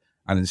for it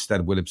and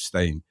instead will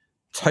abstain.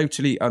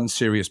 Totally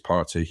unserious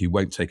party who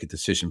won't take a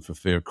decision for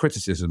fear of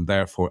criticism,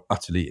 therefore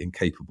utterly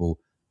incapable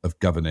of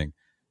governing.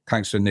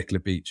 Councillor Nicola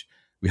Beach,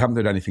 we haven't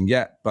heard anything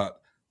yet, but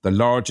the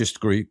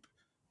largest group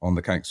on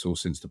the council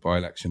since the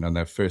by-election, and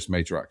their first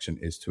major action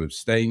is to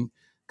abstain.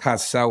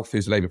 Kaz Self,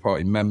 who's a Labour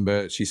Party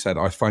member, she said,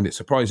 I find it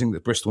surprising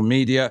that Bristol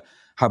media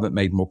haven't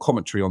made more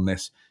commentary on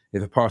this.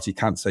 If a party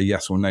can't say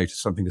yes or no to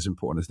something as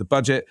important as the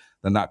budget,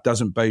 then that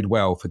doesn't bode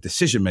well for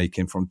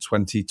decision-making from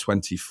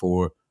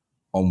 2024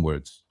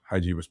 onwards. How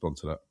do you respond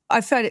to that?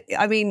 I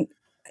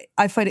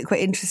find it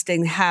quite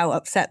interesting how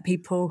upset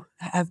people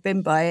have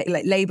been by it.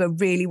 Like Labour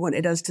really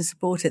wanted us to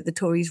support it. The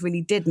Tories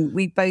really didn't.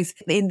 We both,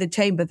 in the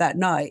chamber that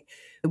night,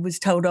 was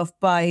told off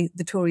by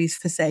the Tories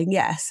for saying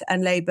yes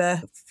and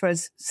Labour for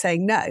us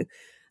saying no.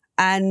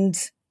 And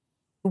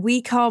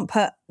we're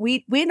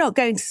not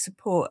going to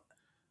support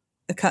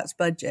a cuts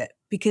budget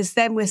because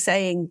then we're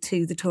saying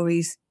to the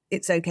Tories,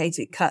 it's okay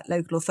to cut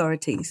local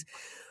authorities.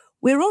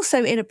 We're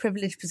also in a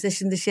privileged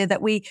position this year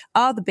that we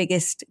are the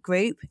biggest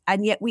group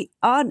and yet we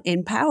aren't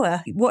in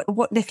power.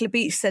 What Nicola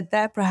Beach said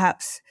there,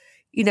 perhaps,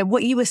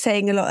 what you were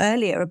saying a lot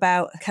earlier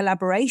about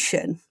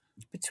collaboration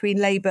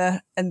between Labour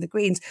and the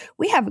Greens.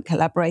 We haven't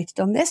collaborated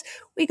on this.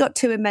 We got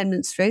 2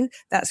 amendments through.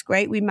 That's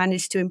great. We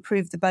managed to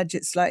improve the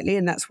budget slightly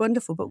and that's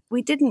wonderful, but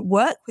we didn't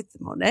work with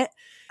them on it.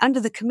 Under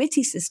the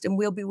committee system,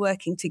 we'll be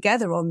working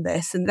together on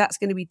this and that's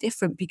going to be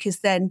different because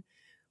then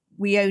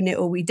we own it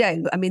or we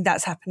don't. I mean,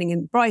 that's happening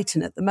in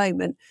Brighton at the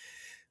moment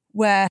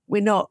where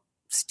we're not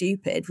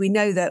stupid. We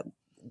know that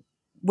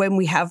when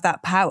we have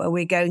that power,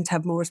 we're going to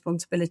have more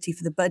responsibility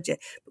for the budget.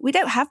 But we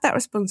don't have that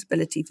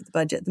responsibility for the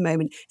budget at the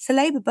moment. It's a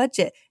Labour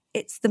budget.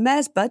 It's the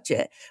Mayor's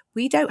budget.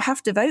 We don't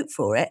have to vote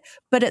for it.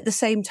 But at the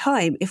same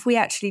time, if we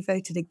actually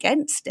voted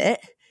against it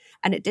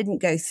and it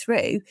didn't go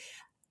through,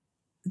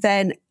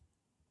 then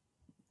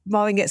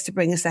Marvin gets to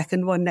bring a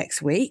second one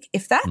next week.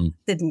 If that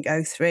didn't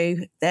go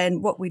through,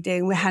 then what we're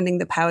doing, we're handing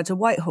the power to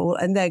Whitehall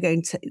and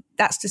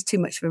that's just too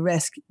much of a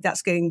risk.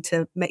 That's going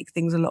to make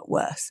things a lot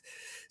worse.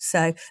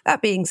 So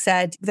that being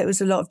said, there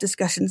was a lot of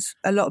discussions.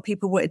 A lot of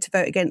people wanted to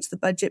vote against the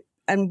budget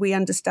and we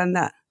understand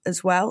that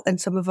as well. And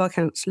some of our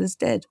councillors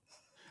did.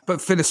 But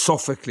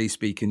philosophically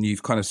speaking,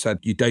 you've kind of said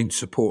you don't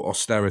support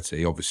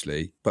austerity,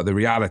 obviously, but the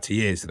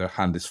reality is that a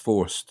hand is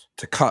forced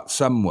to cut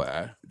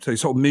somewhere. So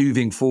sort of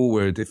moving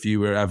forward, if you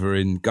were ever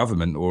in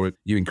government or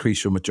you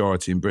increase your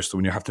majority in Bristol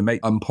and you have to make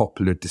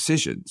unpopular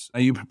decisions,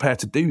 are you prepared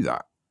to do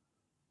that?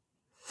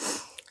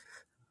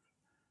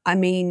 I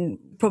mean,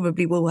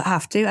 probably we'll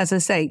have to. As I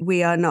say,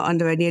 we are not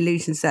under any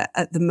illusions that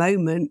at the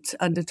moment,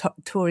 under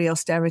Tory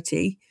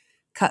austerity,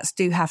 cuts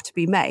do have to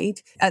be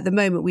made. At the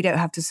moment, we don't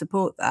have to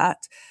support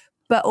that.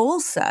 But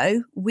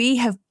also, we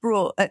have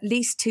brought at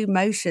least 2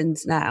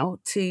 motions now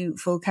to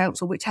full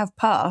council, which have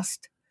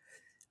passed,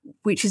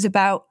 which is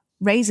about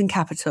raising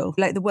capital,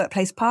 like the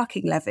workplace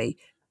parking levy.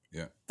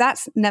 Yeah.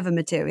 That's never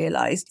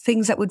materialised.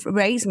 Things that would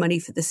raise money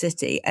for the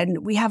city.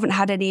 And we haven't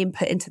had any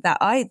input into that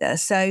either.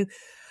 So,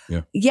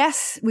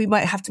 yes, we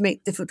might have to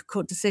make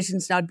difficult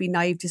decisions. And I'd be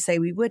naive to say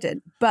we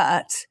wouldn't.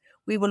 But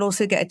we will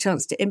also get a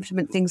chance to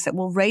implement things that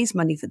will raise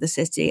money for the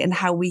city and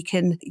how we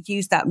can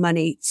use that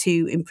money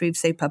to improve,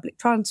 say, public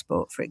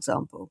transport, for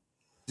example.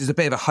 There's a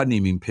bit of a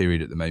honeymoon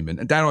period at the moment.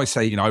 And dare I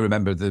say, I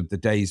remember the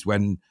days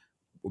when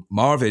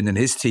Marvin and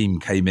his team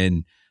came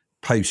in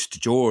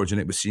post-George, and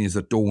it was seen as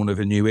the dawn of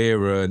a new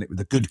era, and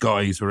the good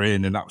guys were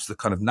in, and that was the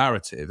kind of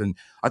narrative. And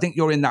I think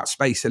you're in that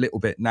space a little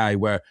bit now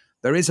where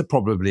there is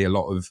probably a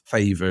lot of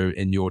favour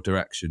in your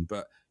direction,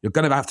 but you're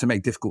going to have to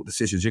make difficult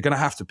decisions. You're going to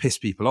have to piss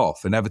people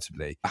off,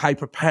 inevitably. How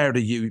prepared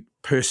are you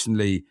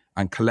personally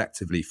and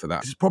collectively for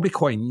that? It's probably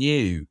quite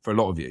new for a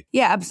lot of you.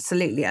 Yeah,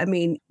 absolutely. I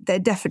mean, there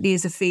definitely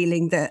is a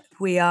feeling that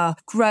we are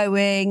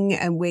growing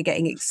and we're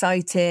getting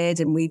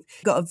excited and we've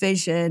got a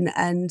vision.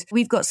 And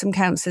we've got some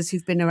councillors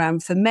who've been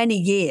around for many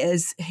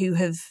years who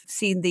have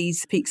seen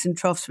these peaks and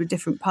troughs with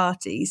different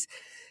parties.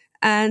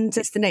 And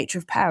it's the nature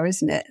of power,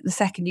 isn't it? The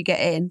second you get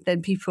in,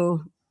 then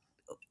people...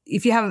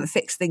 if you haven't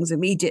fixed things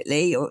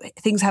immediately or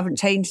things haven't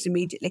changed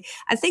immediately,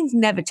 and things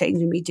never change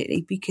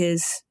immediately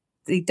because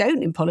they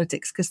don't in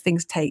politics because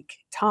things take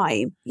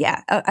time.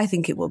 Yeah, I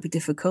think it will be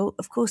difficult.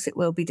 Of course it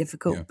will be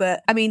difficult. Yeah.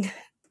 But I mean,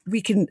 we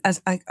can,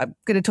 as I'm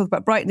going to talk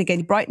about Brighton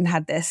again. Brighton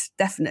had this,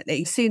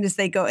 definitely. As soon as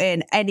they got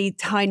in, any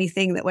tiny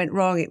thing that went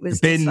wrong, it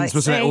was the bins, like,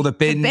 wasn't it? All the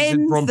bins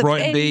from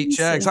Brighton Beach.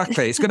 Yeah,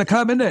 exactly. It's going to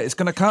come, isn't it? It's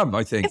going to come,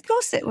 I think. Of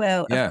course it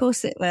will. Yeah. Of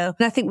course it will.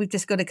 And I think we've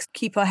just got to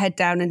keep our head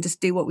down and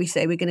just do what we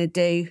say we're going to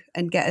do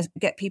and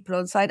get people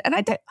on side. And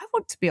I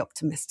want to be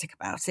optimistic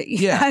about it.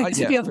 You know,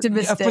 to be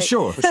optimistic. For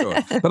sure.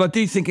 But I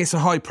do think it's a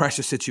high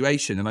pressure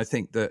situation. And I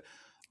think that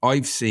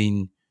I've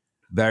seen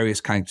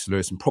various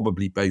councillors and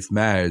probably both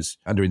mayors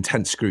under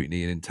intense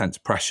scrutiny and intense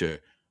pressure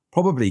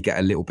probably get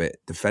a little bit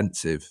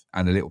defensive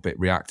and a little bit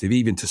reactive,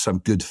 even to some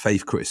good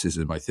faith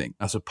criticism, I think.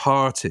 As a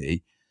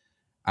party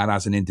and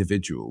as an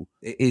individual,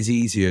 it is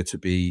easier to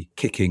be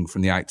kicking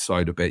from the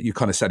outside a bit. You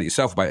kind of said it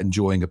yourself about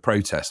enjoying a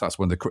protest. That's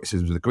one of the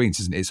criticisms of the Greens,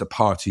 isn't it? It's a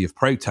party of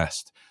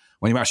protest.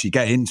 When you actually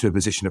get into a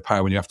position of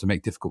power, when you have to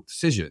make difficult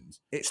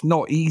decisions, it's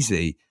not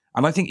easy.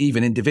 And I think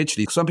even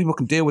individually, some people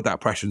can deal with that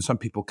pressure and some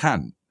people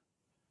can't.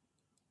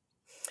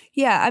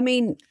 Yeah, I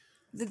mean,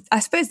 I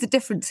suppose the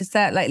difference is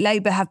that, like,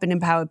 Labour have been in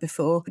power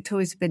before. The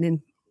Tories have been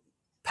in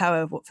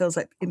power, what feels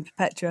like in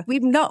perpetua.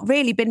 We've not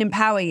really been in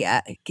power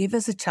yet. Give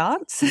us a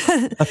chance.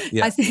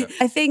 I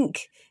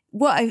think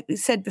what I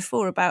said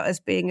before about us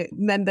being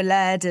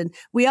member-led, and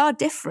we are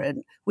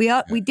different. We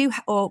do,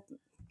 or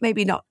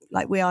maybe not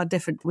like we are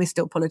different. We're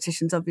still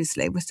politicians,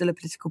 obviously. We're still a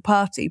political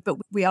party, but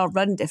we are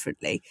run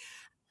differently.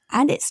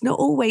 And it's not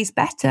always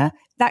better.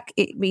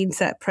 It means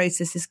that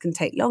processes can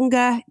take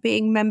longer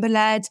being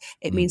member-led.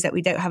 It means that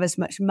we don't have as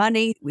much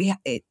money.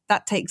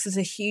 That takes us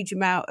a huge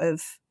amount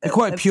of You're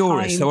quite of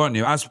purist, time. though, aren't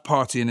you? As a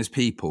party and as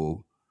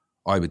people,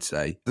 I would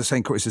say. The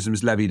same criticism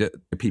is levied at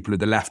the people at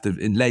the left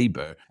in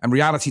Labour. And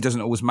reality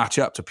doesn't always match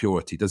up to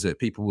purity, does it?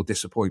 People will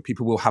disappoint.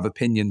 People will have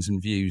opinions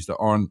and views that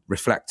aren't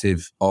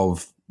reflective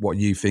of what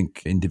you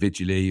think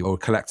individually or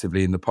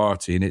collectively in the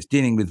party. And it's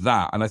dealing with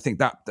that. And I think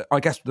that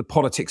I guess the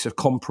politics of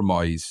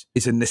compromise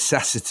is a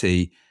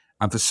necessity.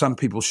 And for some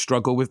people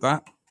struggle with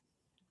that.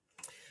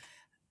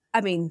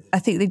 I mean, I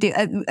think they do.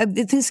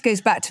 This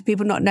goes back to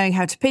people not knowing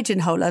how to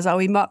pigeonhole us. Are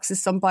we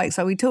Marxists on bikes?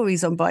 Are we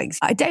Tories on bikes?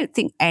 I don't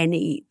think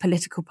any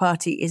political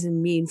party is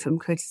immune from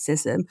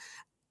criticism.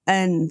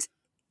 And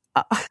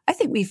I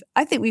think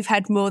we've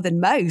had more than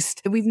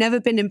most. We've never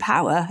been in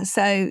power.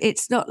 So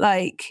it's not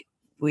like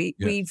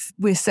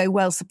we're so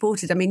well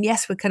supported. I mean,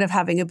 yes, we're kind of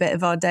having a bit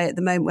of our day at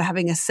the moment. We're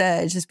having a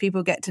surge as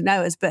people get to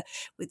know us, but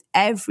with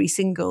every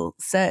single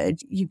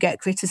surge, you get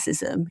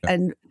criticism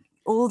and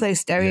all those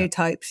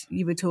stereotypes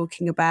you were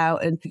talking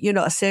about. And you're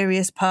not a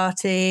serious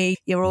party.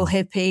 You're all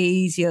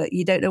hippies.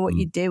 You don't know what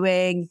you're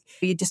doing.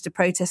 You're just a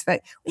protest vote.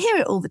 We hear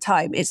it all the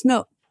time. It's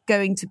not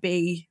going to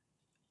be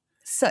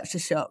such a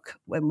shock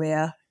when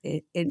we're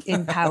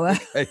in power.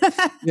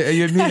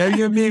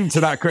 You're immune to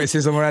that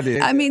criticism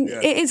already. I mean,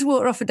 it is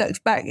water off a duck's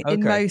back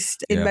in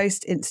most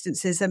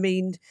instances. I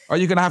mean, are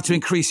you going to have to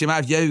increase the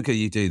amount of yoga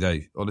you do though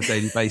on a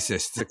daily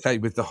basis to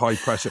cope with the high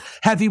pressure?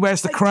 Heavy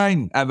wears the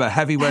crown, Emma.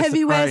 Heavy wears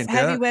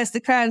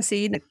the crown. So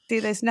you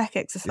do those neck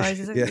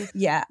exercises.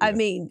 I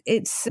mean,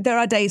 there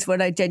are days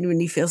when I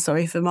genuinely feel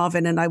sorry for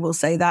Marvin, and I will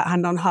say that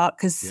hand on heart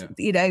because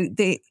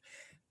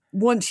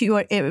once you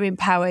are in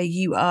power,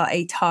 you are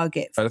a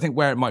target. I think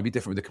where it might be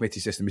different with the committee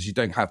system is you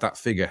don't have that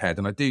figurehead.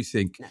 And I do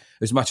think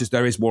as much as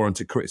there is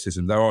warranted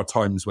criticism, there are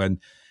times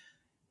when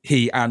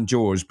he and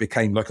George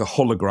became like a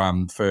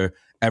hologram for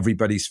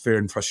everybody's fear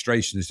and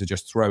frustrations to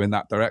just throw in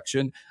that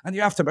direction. And you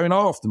have to, I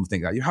often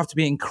think that, you have to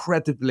be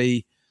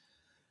incredibly,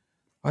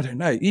 I don't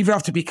know, you either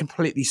have to be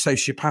completely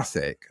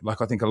sociopathic, like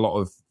I think a lot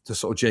of the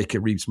sort of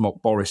Jacob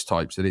Rees-Mogg Boris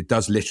types, that it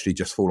does literally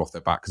just fall off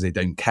their back because they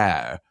don't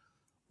care,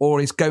 or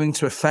it's going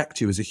to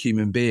affect you as a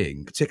human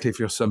being, particularly if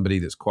you're somebody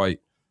that's quite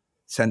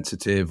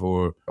sensitive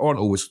or aren't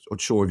always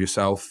sure of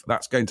yourself.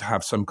 That's going to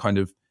have some kind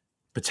of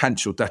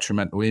potential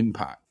detrimental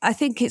impact. I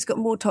think it's got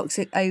more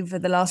toxic over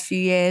the last few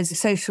years.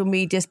 Social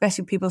media,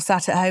 especially people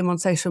sat at home on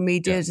social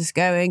media, just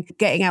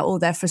getting out all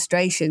their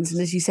frustrations. And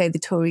as you say, the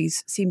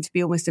Tories seem to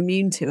be almost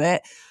immune to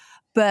it.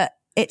 But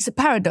it's a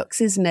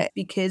paradox, isn't it?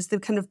 Because the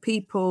kind of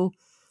people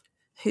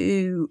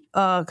who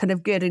are kind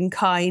of good and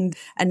kind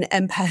and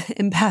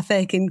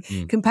empathic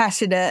and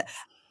compassionate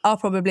are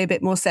probably a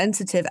bit more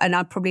sensitive and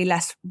are probably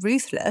less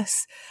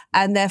ruthless.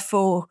 And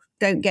therefore,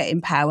 don't get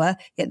in power,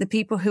 yet the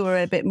people who are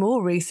a bit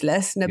more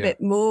ruthless and a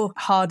bit more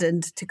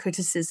hardened to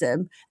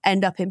criticism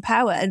end up in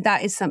power. And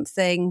that is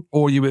something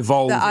or you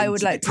evolve that I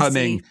would like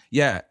becoming, to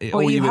see.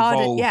 Or you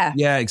evolve. harden,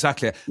 yeah,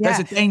 exactly. There's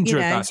a danger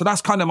of know. that. So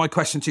that's kind of my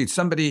question too.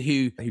 Somebody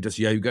who does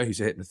yoga,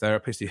 who's a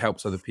hypnotherapist, who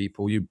helps other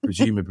people, you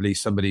presumably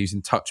somebody who's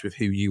in touch with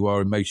who you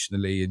are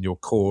emotionally and your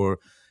core,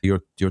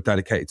 you're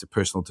dedicated to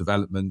personal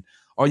development.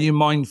 Are you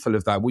mindful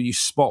of that? Will you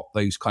spot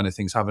those kind of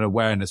things, have an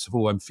awareness of,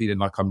 I'm feeling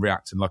like I'm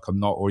reacting like I'm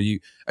not? Or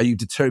are you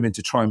determined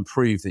to try and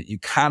prove that you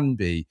can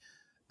be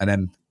an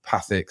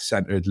empathic,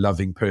 centered,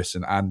 loving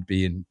person and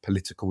be in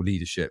political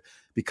leadership?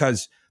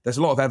 Because there's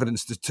a lot of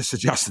evidence to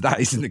suggest that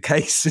isn't the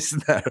case,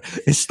 isn't there?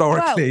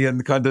 Historically,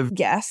 and kind of...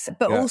 Yes,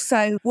 but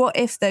also, what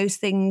if those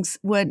things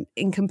weren't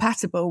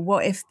incompatible?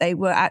 What if they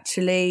were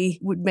actually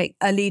would make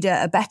a leader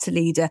a better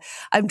leader?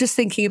 I'm just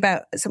thinking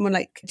about someone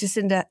like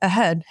Jacinda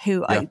Ardern,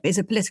 who is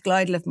a political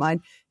idol of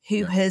mine,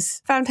 who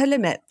has found her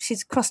limit.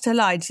 She's crossed her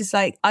line. She's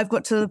like, I've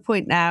got to the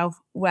point now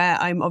where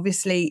I'm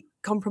obviously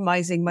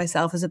compromising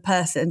myself as a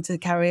person to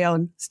carry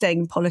on staying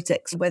in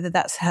politics, whether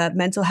that's her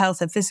mental health,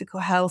 her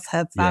physical health,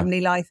 her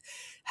family life,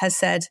 has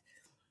said,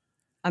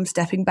 I'm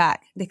stepping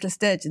back. Nicola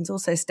Sturgeon's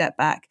also stepped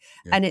back.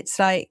 Yeah. And it's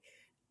like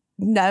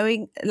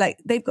knowing, like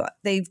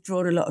they've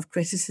drawn a lot of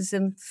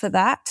criticism for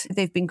that.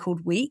 They've been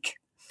called weak.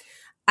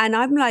 And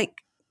I'm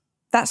like,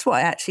 that's what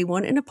I actually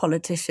want in a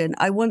politician.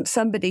 I want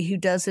somebody who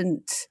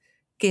doesn't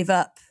give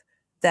up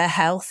their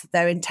health,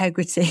 their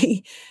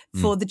integrity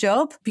for the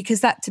job, because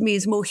that to me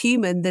is more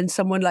human than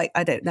someone like,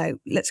 I don't know,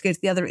 let's go to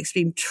the other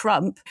extreme.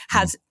 Trump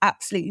has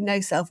absolutely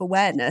no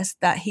self-awareness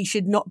that he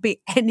should not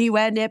be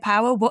anywhere near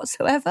power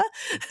whatsoever.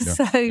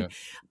 I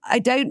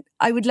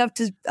would love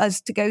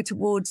us to go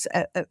towards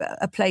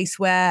a place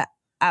where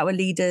our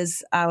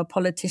leaders, our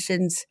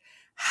politicians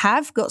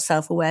have got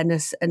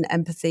self-awareness and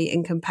empathy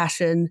and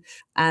compassion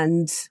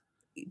and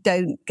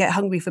don't get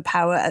hungry for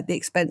power at the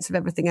expense of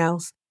everything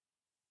else.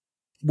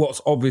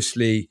 What's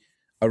obviously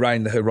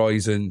around the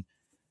horizon,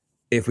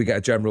 if we get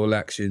a general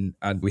election,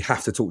 and we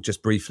have to talk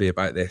just briefly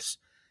about this,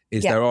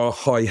 is there are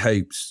high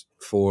hopes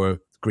for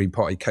Green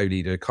Party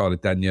co-leader Carla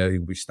Denyer, who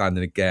will be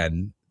standing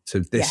again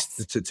to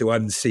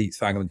unseat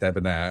Thangam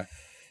Debonair.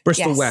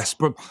 Bristol West,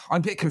 but I'm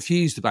a bit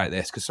confused about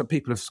this because some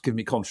people have given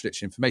me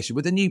contradictory information.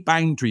 With the new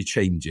boundary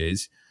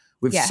changes,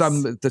 with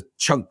some of the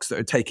chunks that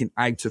are taken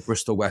out of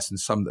Bristol West and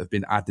some that have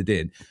been added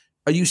in,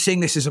 are you seeing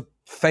this as a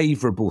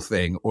favourable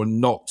thing or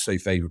not so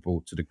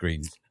favourable to the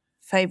Greens?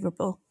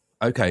 Favourable.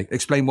 Okay,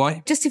 explain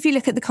why. Just if you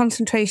look at the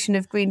concentration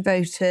of Green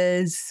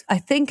voters, I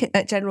think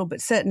at general, but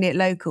certainly at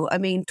local,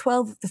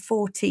 12 of the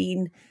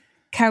 14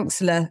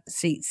 councillor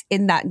seats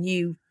in that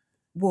new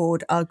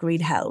ward are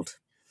Green held.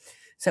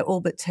 So all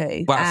but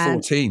 2. About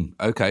 14,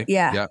 okay.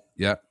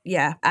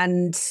 Yeah.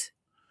 And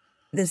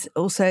there's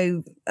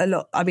also a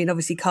lot,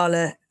 obviously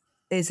Carla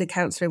is a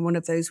councillor in one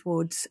of those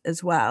wards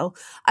as well.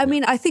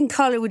 I think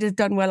Carla would have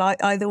done well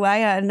either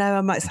way. I know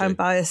I might sound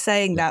biased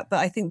saying that, but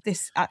I think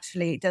this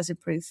actually does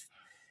improve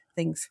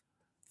things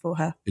for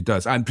her. It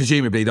does. And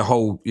presumably the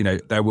whole,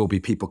 there will be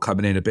people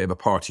coming in, a bit of a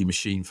party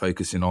machine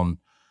focusing on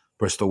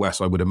Bristol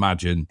West, I would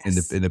imagine,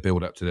 in the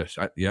build up to this.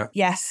 Yeah?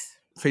 Yes.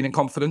 Feeling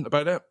confident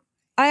about it?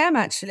 I am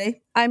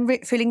actually. I'm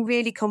feeling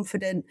really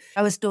confident.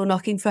 I was door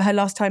knocking for her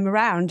last time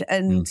around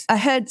and I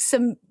heard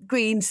some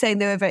Greens saying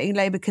they were voting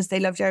Labour because they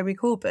love Jeremy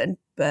Corbyn,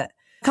 but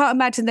I can't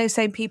imagine those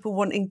same people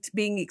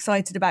being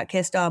excited about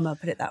Keir Starmer,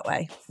 put it that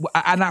way.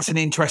 And that's an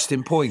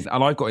interesting point.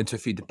 And I've got into a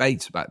few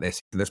debates about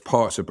this. There's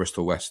parts of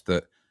Bristol West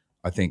that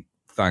I think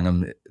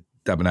Thangam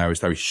Debonair is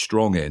very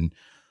strong in,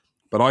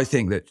 but I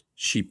think that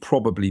she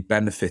probably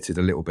benefited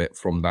a little bit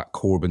from that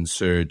Corbyn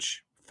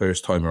surge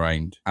first time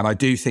around. And I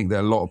do think that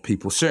a lot of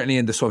people, certainly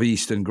in the sort of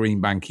eastern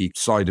Greenbanky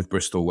side of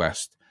Bristol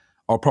West,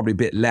 are probably a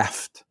bit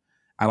left.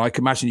 And I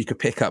can imagine you could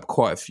pick up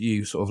quite a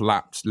few sort of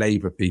lapsed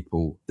Labour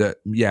people that,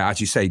 as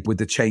you say, with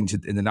the change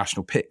in the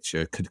national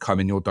picture, could come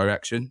in your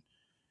direction.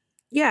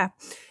 Yeah,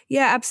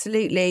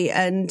 absolutely.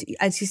 And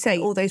as you say,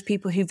 all those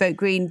people who vote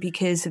Green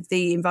because of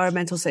the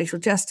environmental social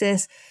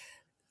justice,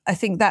 I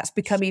think that's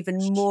become even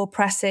more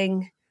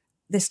pressing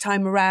this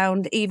time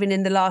around, even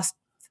in the last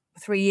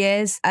 3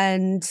 years.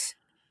 And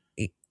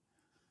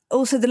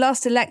also, the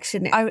last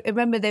election, I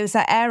remember there was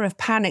that air of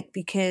panic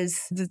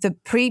because the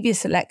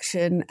previous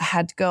election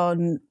had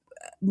gone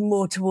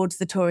more towards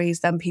the Tories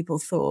than people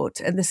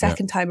thought. And the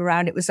second time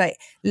around, it was like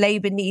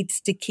Labour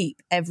needs to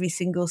keep every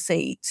single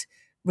seat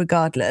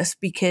regardless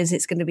because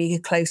it's going to be a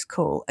close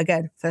call.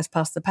 Again, first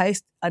past the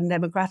post,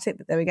 undemocratic,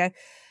 but there we go.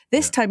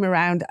 This time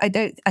around, I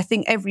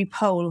think every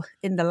poll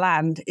in the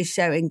land is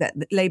showing that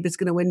Labour's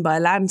going to win by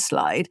a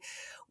landslide,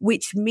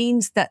 which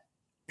means that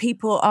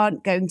people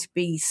aren't going to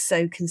be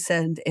so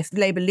concerned if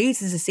Labour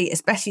loses a seat,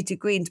 especially to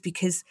Greens,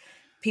 because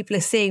people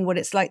are seeing what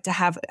it's like to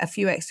have a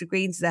few extra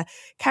Greens there.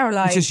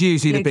 Caroline, which is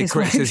usually the big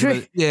criticism. Which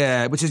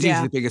is usually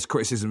Yeah. the biggest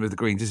criticism of the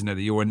Greens, isn't it?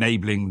 That you're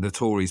enabling the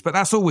Tories, but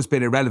that's always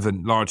been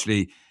irrelevant,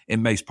 largely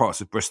in most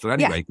parts of Bristol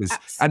anyway. Because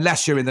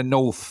unless you're in the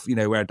north,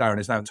 where Darren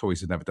is now,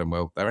 Tories have never done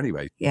well there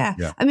anyway. Yeah.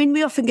 I mean,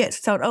 we often get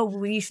told,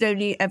 well, you should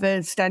only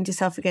ever stand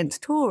yourself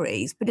against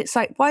Tories. But it's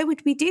like, why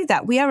would we do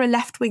that? We are a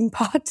left-wing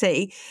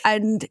party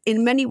and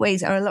in many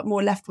ways are a lot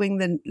more left-wing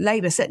than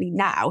Labour, certainly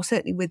now,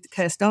 certainly with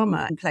Keir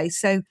Starmer in place.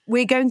 So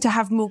we're going to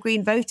have more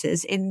Green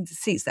voters in the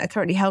seats that are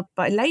currently held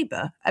by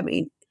Labour. I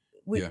mean,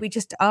 we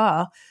just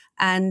are.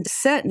 And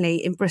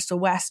certainly in Bristol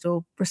West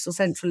or Bristol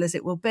Central as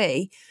it will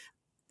be,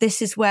 this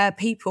is where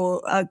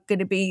people are going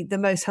to be the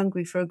most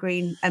hungry for a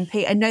Green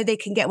MP. I know they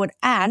can get one.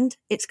 And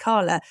it's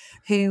Carla,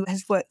 who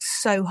has worked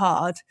so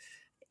hard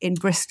in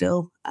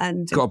Bristol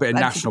and got a bit of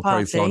national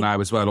profile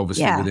now as well,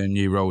 obviously, with her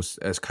new roles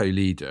as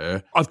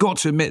co-leader. I've got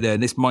to admit there,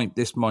 and this might,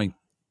 just my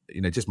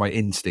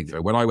instinct.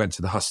 When I went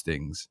to the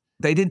hustings,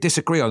 they didn't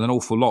disagree on an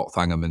awful lot,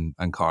 Thangham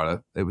and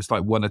Carla. It was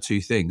like one or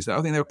two things.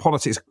 I think their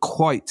politics are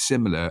quite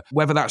similar.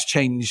 Whether that's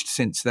changed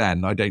since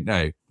then, I don't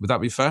know. Would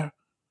that be fair?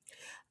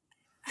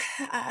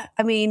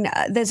 I mean,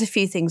 there's a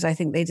few things I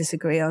think they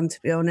disagree on, to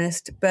be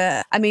honest.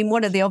 But I mean,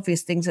 one of the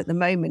obvious things at the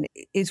moment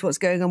is what's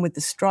going on with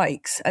the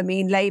strikes. I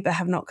mean, Labour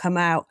have not come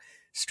out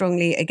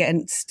strongly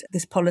against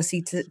this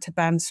policy to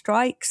ban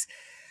strikes.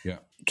 Yeah.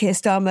 Keir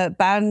Starmer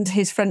banned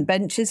his front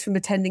benchers from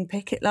attending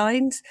picket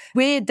lines.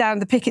 We're down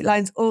the picket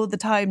lines all the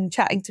time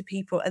chatting to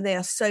people, and they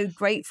are so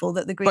grateful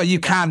that the Greens... But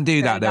you can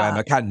do that, though,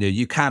 Emma, can't you?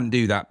 You can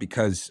do that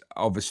because,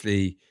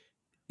 obviously,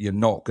 you're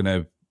not going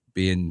to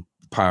be in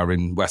power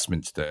in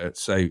Westminster.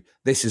 So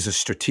this is a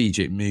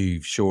strategic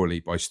move,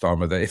 surely, by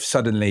Starmer, that if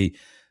suddenly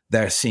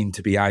they're seen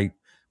to be out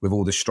with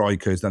all the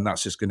strikers, then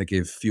that's just going to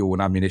give fuel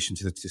and ammunition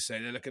to say,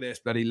 look at this,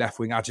 bloody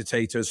left-wing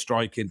agitators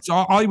striking. So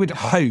I would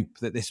hope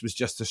that this was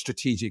just a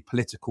strategic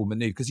political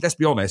manoeuvre, because let's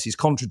be honest, he's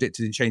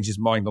contradicted and changed his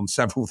mind on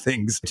several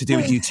things to do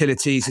with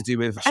utilities, to do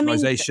with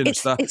nationalisation and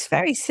stuff. It's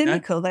very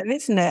cynical, though,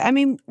 isn't it? I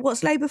mean,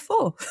 what's Labour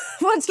for?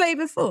 What's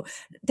Labour for?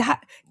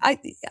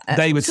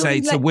 They would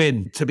say to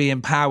win, to be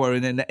in power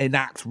and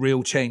enact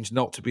real change,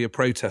 not to be a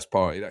protest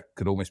party. That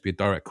could almost be a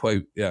direct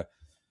quote, yeah.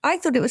 I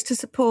thought it was to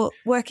support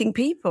working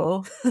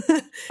people.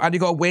 And you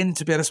got to win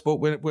to be able to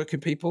support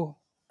working people?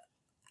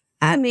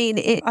 I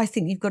mean, I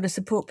think you've got to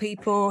support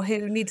people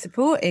who need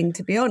supporting,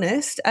 to be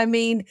honest. I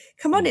mean,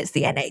 come on, it's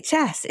the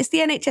NHS. It's the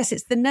NHS,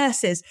 it's the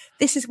nurses.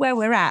 This is where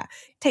we're at.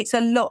 It takes a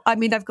lot. I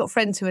mean, I've got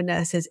friends who are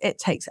nurses. It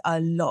takes a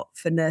lot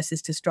for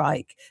nurses to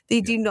strike. They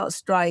do not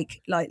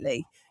strike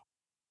lightly.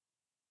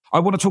 I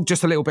want to talk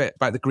just a little bit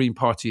about the Green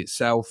Party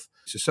itself.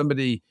 So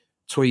somebody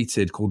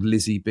tweeted called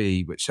Lizzie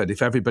B, which said,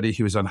 if everybody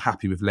who is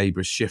unhappy with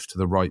Labour's shift to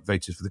the right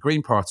voted for the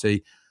Green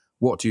Party,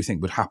 what do you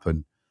think would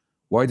happen?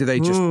 Why do they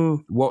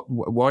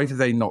why do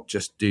they not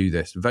just do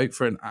this? Vote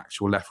for an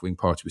actual left-wing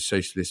party with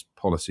socialist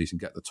policies and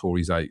get the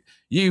Tories out.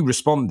 You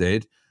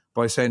responded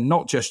by saying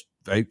not just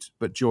vote,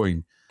 but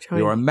join.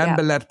 We are a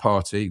member-led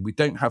party. We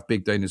don't have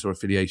big donors or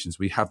affiliations.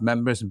 We have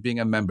members, and being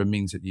a member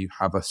means that you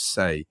have a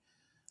say.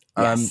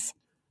 Yes.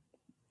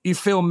 You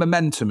feel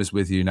momentum is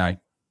with you now?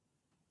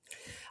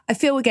 I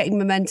feel we're getting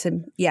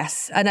momentum,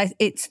 yes. And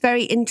it's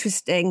very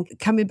interesting,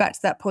 coming back to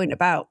that point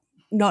about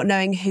not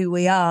knowing who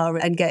we are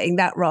and getting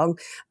that wrong.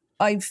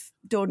 I've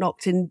door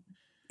knocked in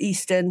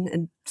Eastern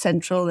and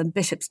Central and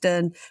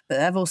Bishopston,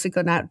 but I've also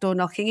gone out door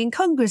knocking in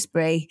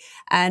Congresbury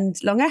and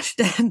Long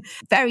Ashton.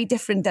 Very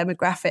different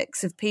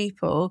demographics of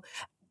people.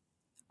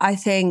 I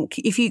think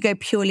if you go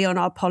purely on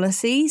our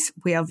policies,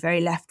 we are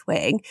very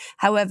left-wing.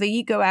 However,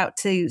 you go out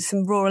to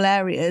some rural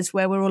areas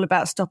where we're all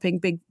about stopping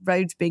big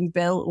roads being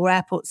built or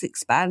airports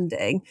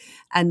expanding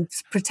and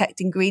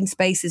protecting green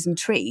spaces and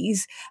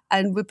trees,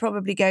 and we're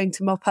probably going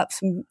to mop up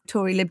some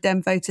Tory Lib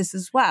Dem voters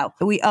as well.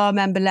 We are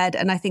member-led,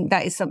 and I think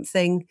that is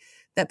something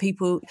that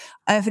people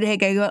often hear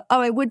go,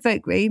 I would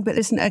vote Green, but there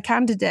isn't a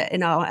candidate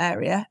in our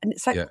area. And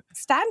it's like,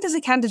 stand as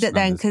a candidate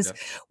then, because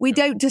we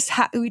don't just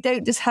have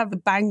a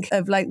bank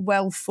of like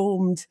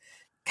well-formed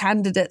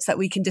candidates that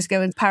we can just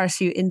go and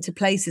parachute into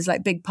places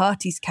like big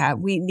parties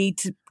can. We need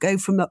to go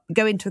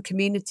into a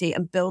community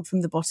and build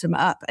from the bottom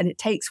up, and it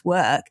takes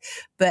work.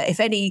 But if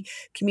any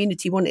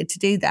community wanted to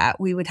do that,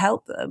 we would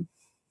help them.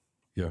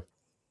 Yeah.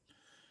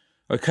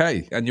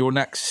 Okay. And your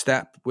next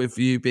step with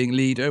you being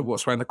leader,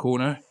 what's around the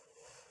corner?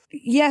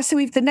 Yeah, so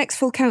the next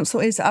full council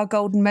is our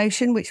golden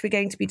motion, which we're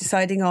going to be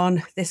deciding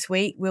on this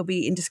week. We'll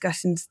be in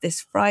discussions this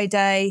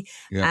Friday,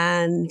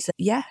 and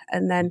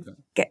then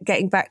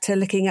getting back to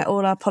looking at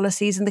all our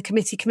policies and the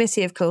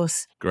committee, of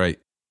course. Great.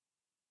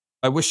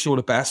 I wish you all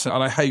the best, and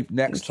I hope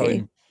next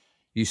time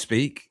you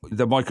speak,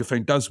 the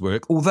microphone does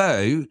work.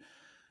 Although,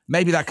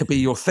 maybe that could be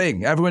your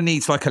thing. Everyone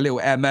needs like a little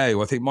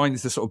MO. I think mine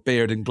is the sort of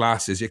beard and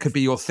glasses. It could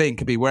be your thing. It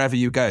could be wherever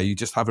you go, you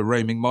just have a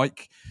roaming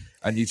mic.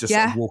 And you just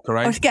sort of walk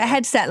around. Or get a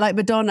headset like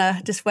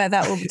Madonna, just wear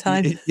that all the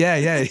time.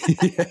 Yeah,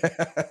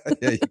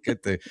 you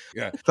could do.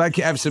 Yeah. Thank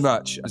you ever so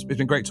much. It's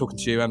been great talking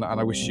to you, and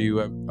I wish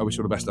you all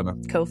the best, Emma.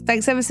 Cool.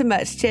 Thanks ever so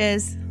much.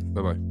 Cheers.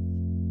 Bye-bye.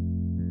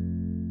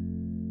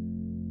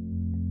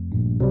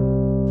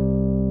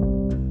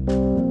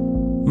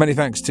 Many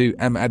thanks to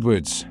Emma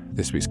Edwards,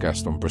 this week's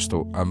guest on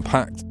Bristol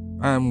Unpacked,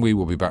 and we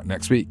will be back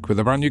next week with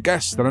a brand new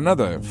guest and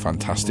another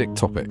fantastic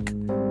topic.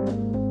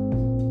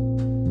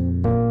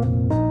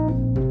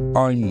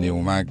 I'm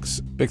Neil Maggs.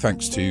 Big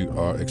thanks to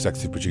our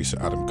executive producer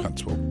Adam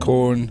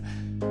Cantwell-Corn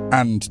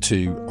and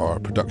to our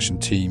production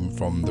team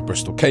from the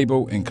Bristol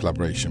Cable in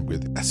collaboration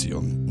with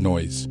Ession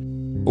Noise.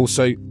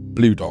 Also,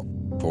 Blue Dot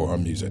for our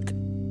music.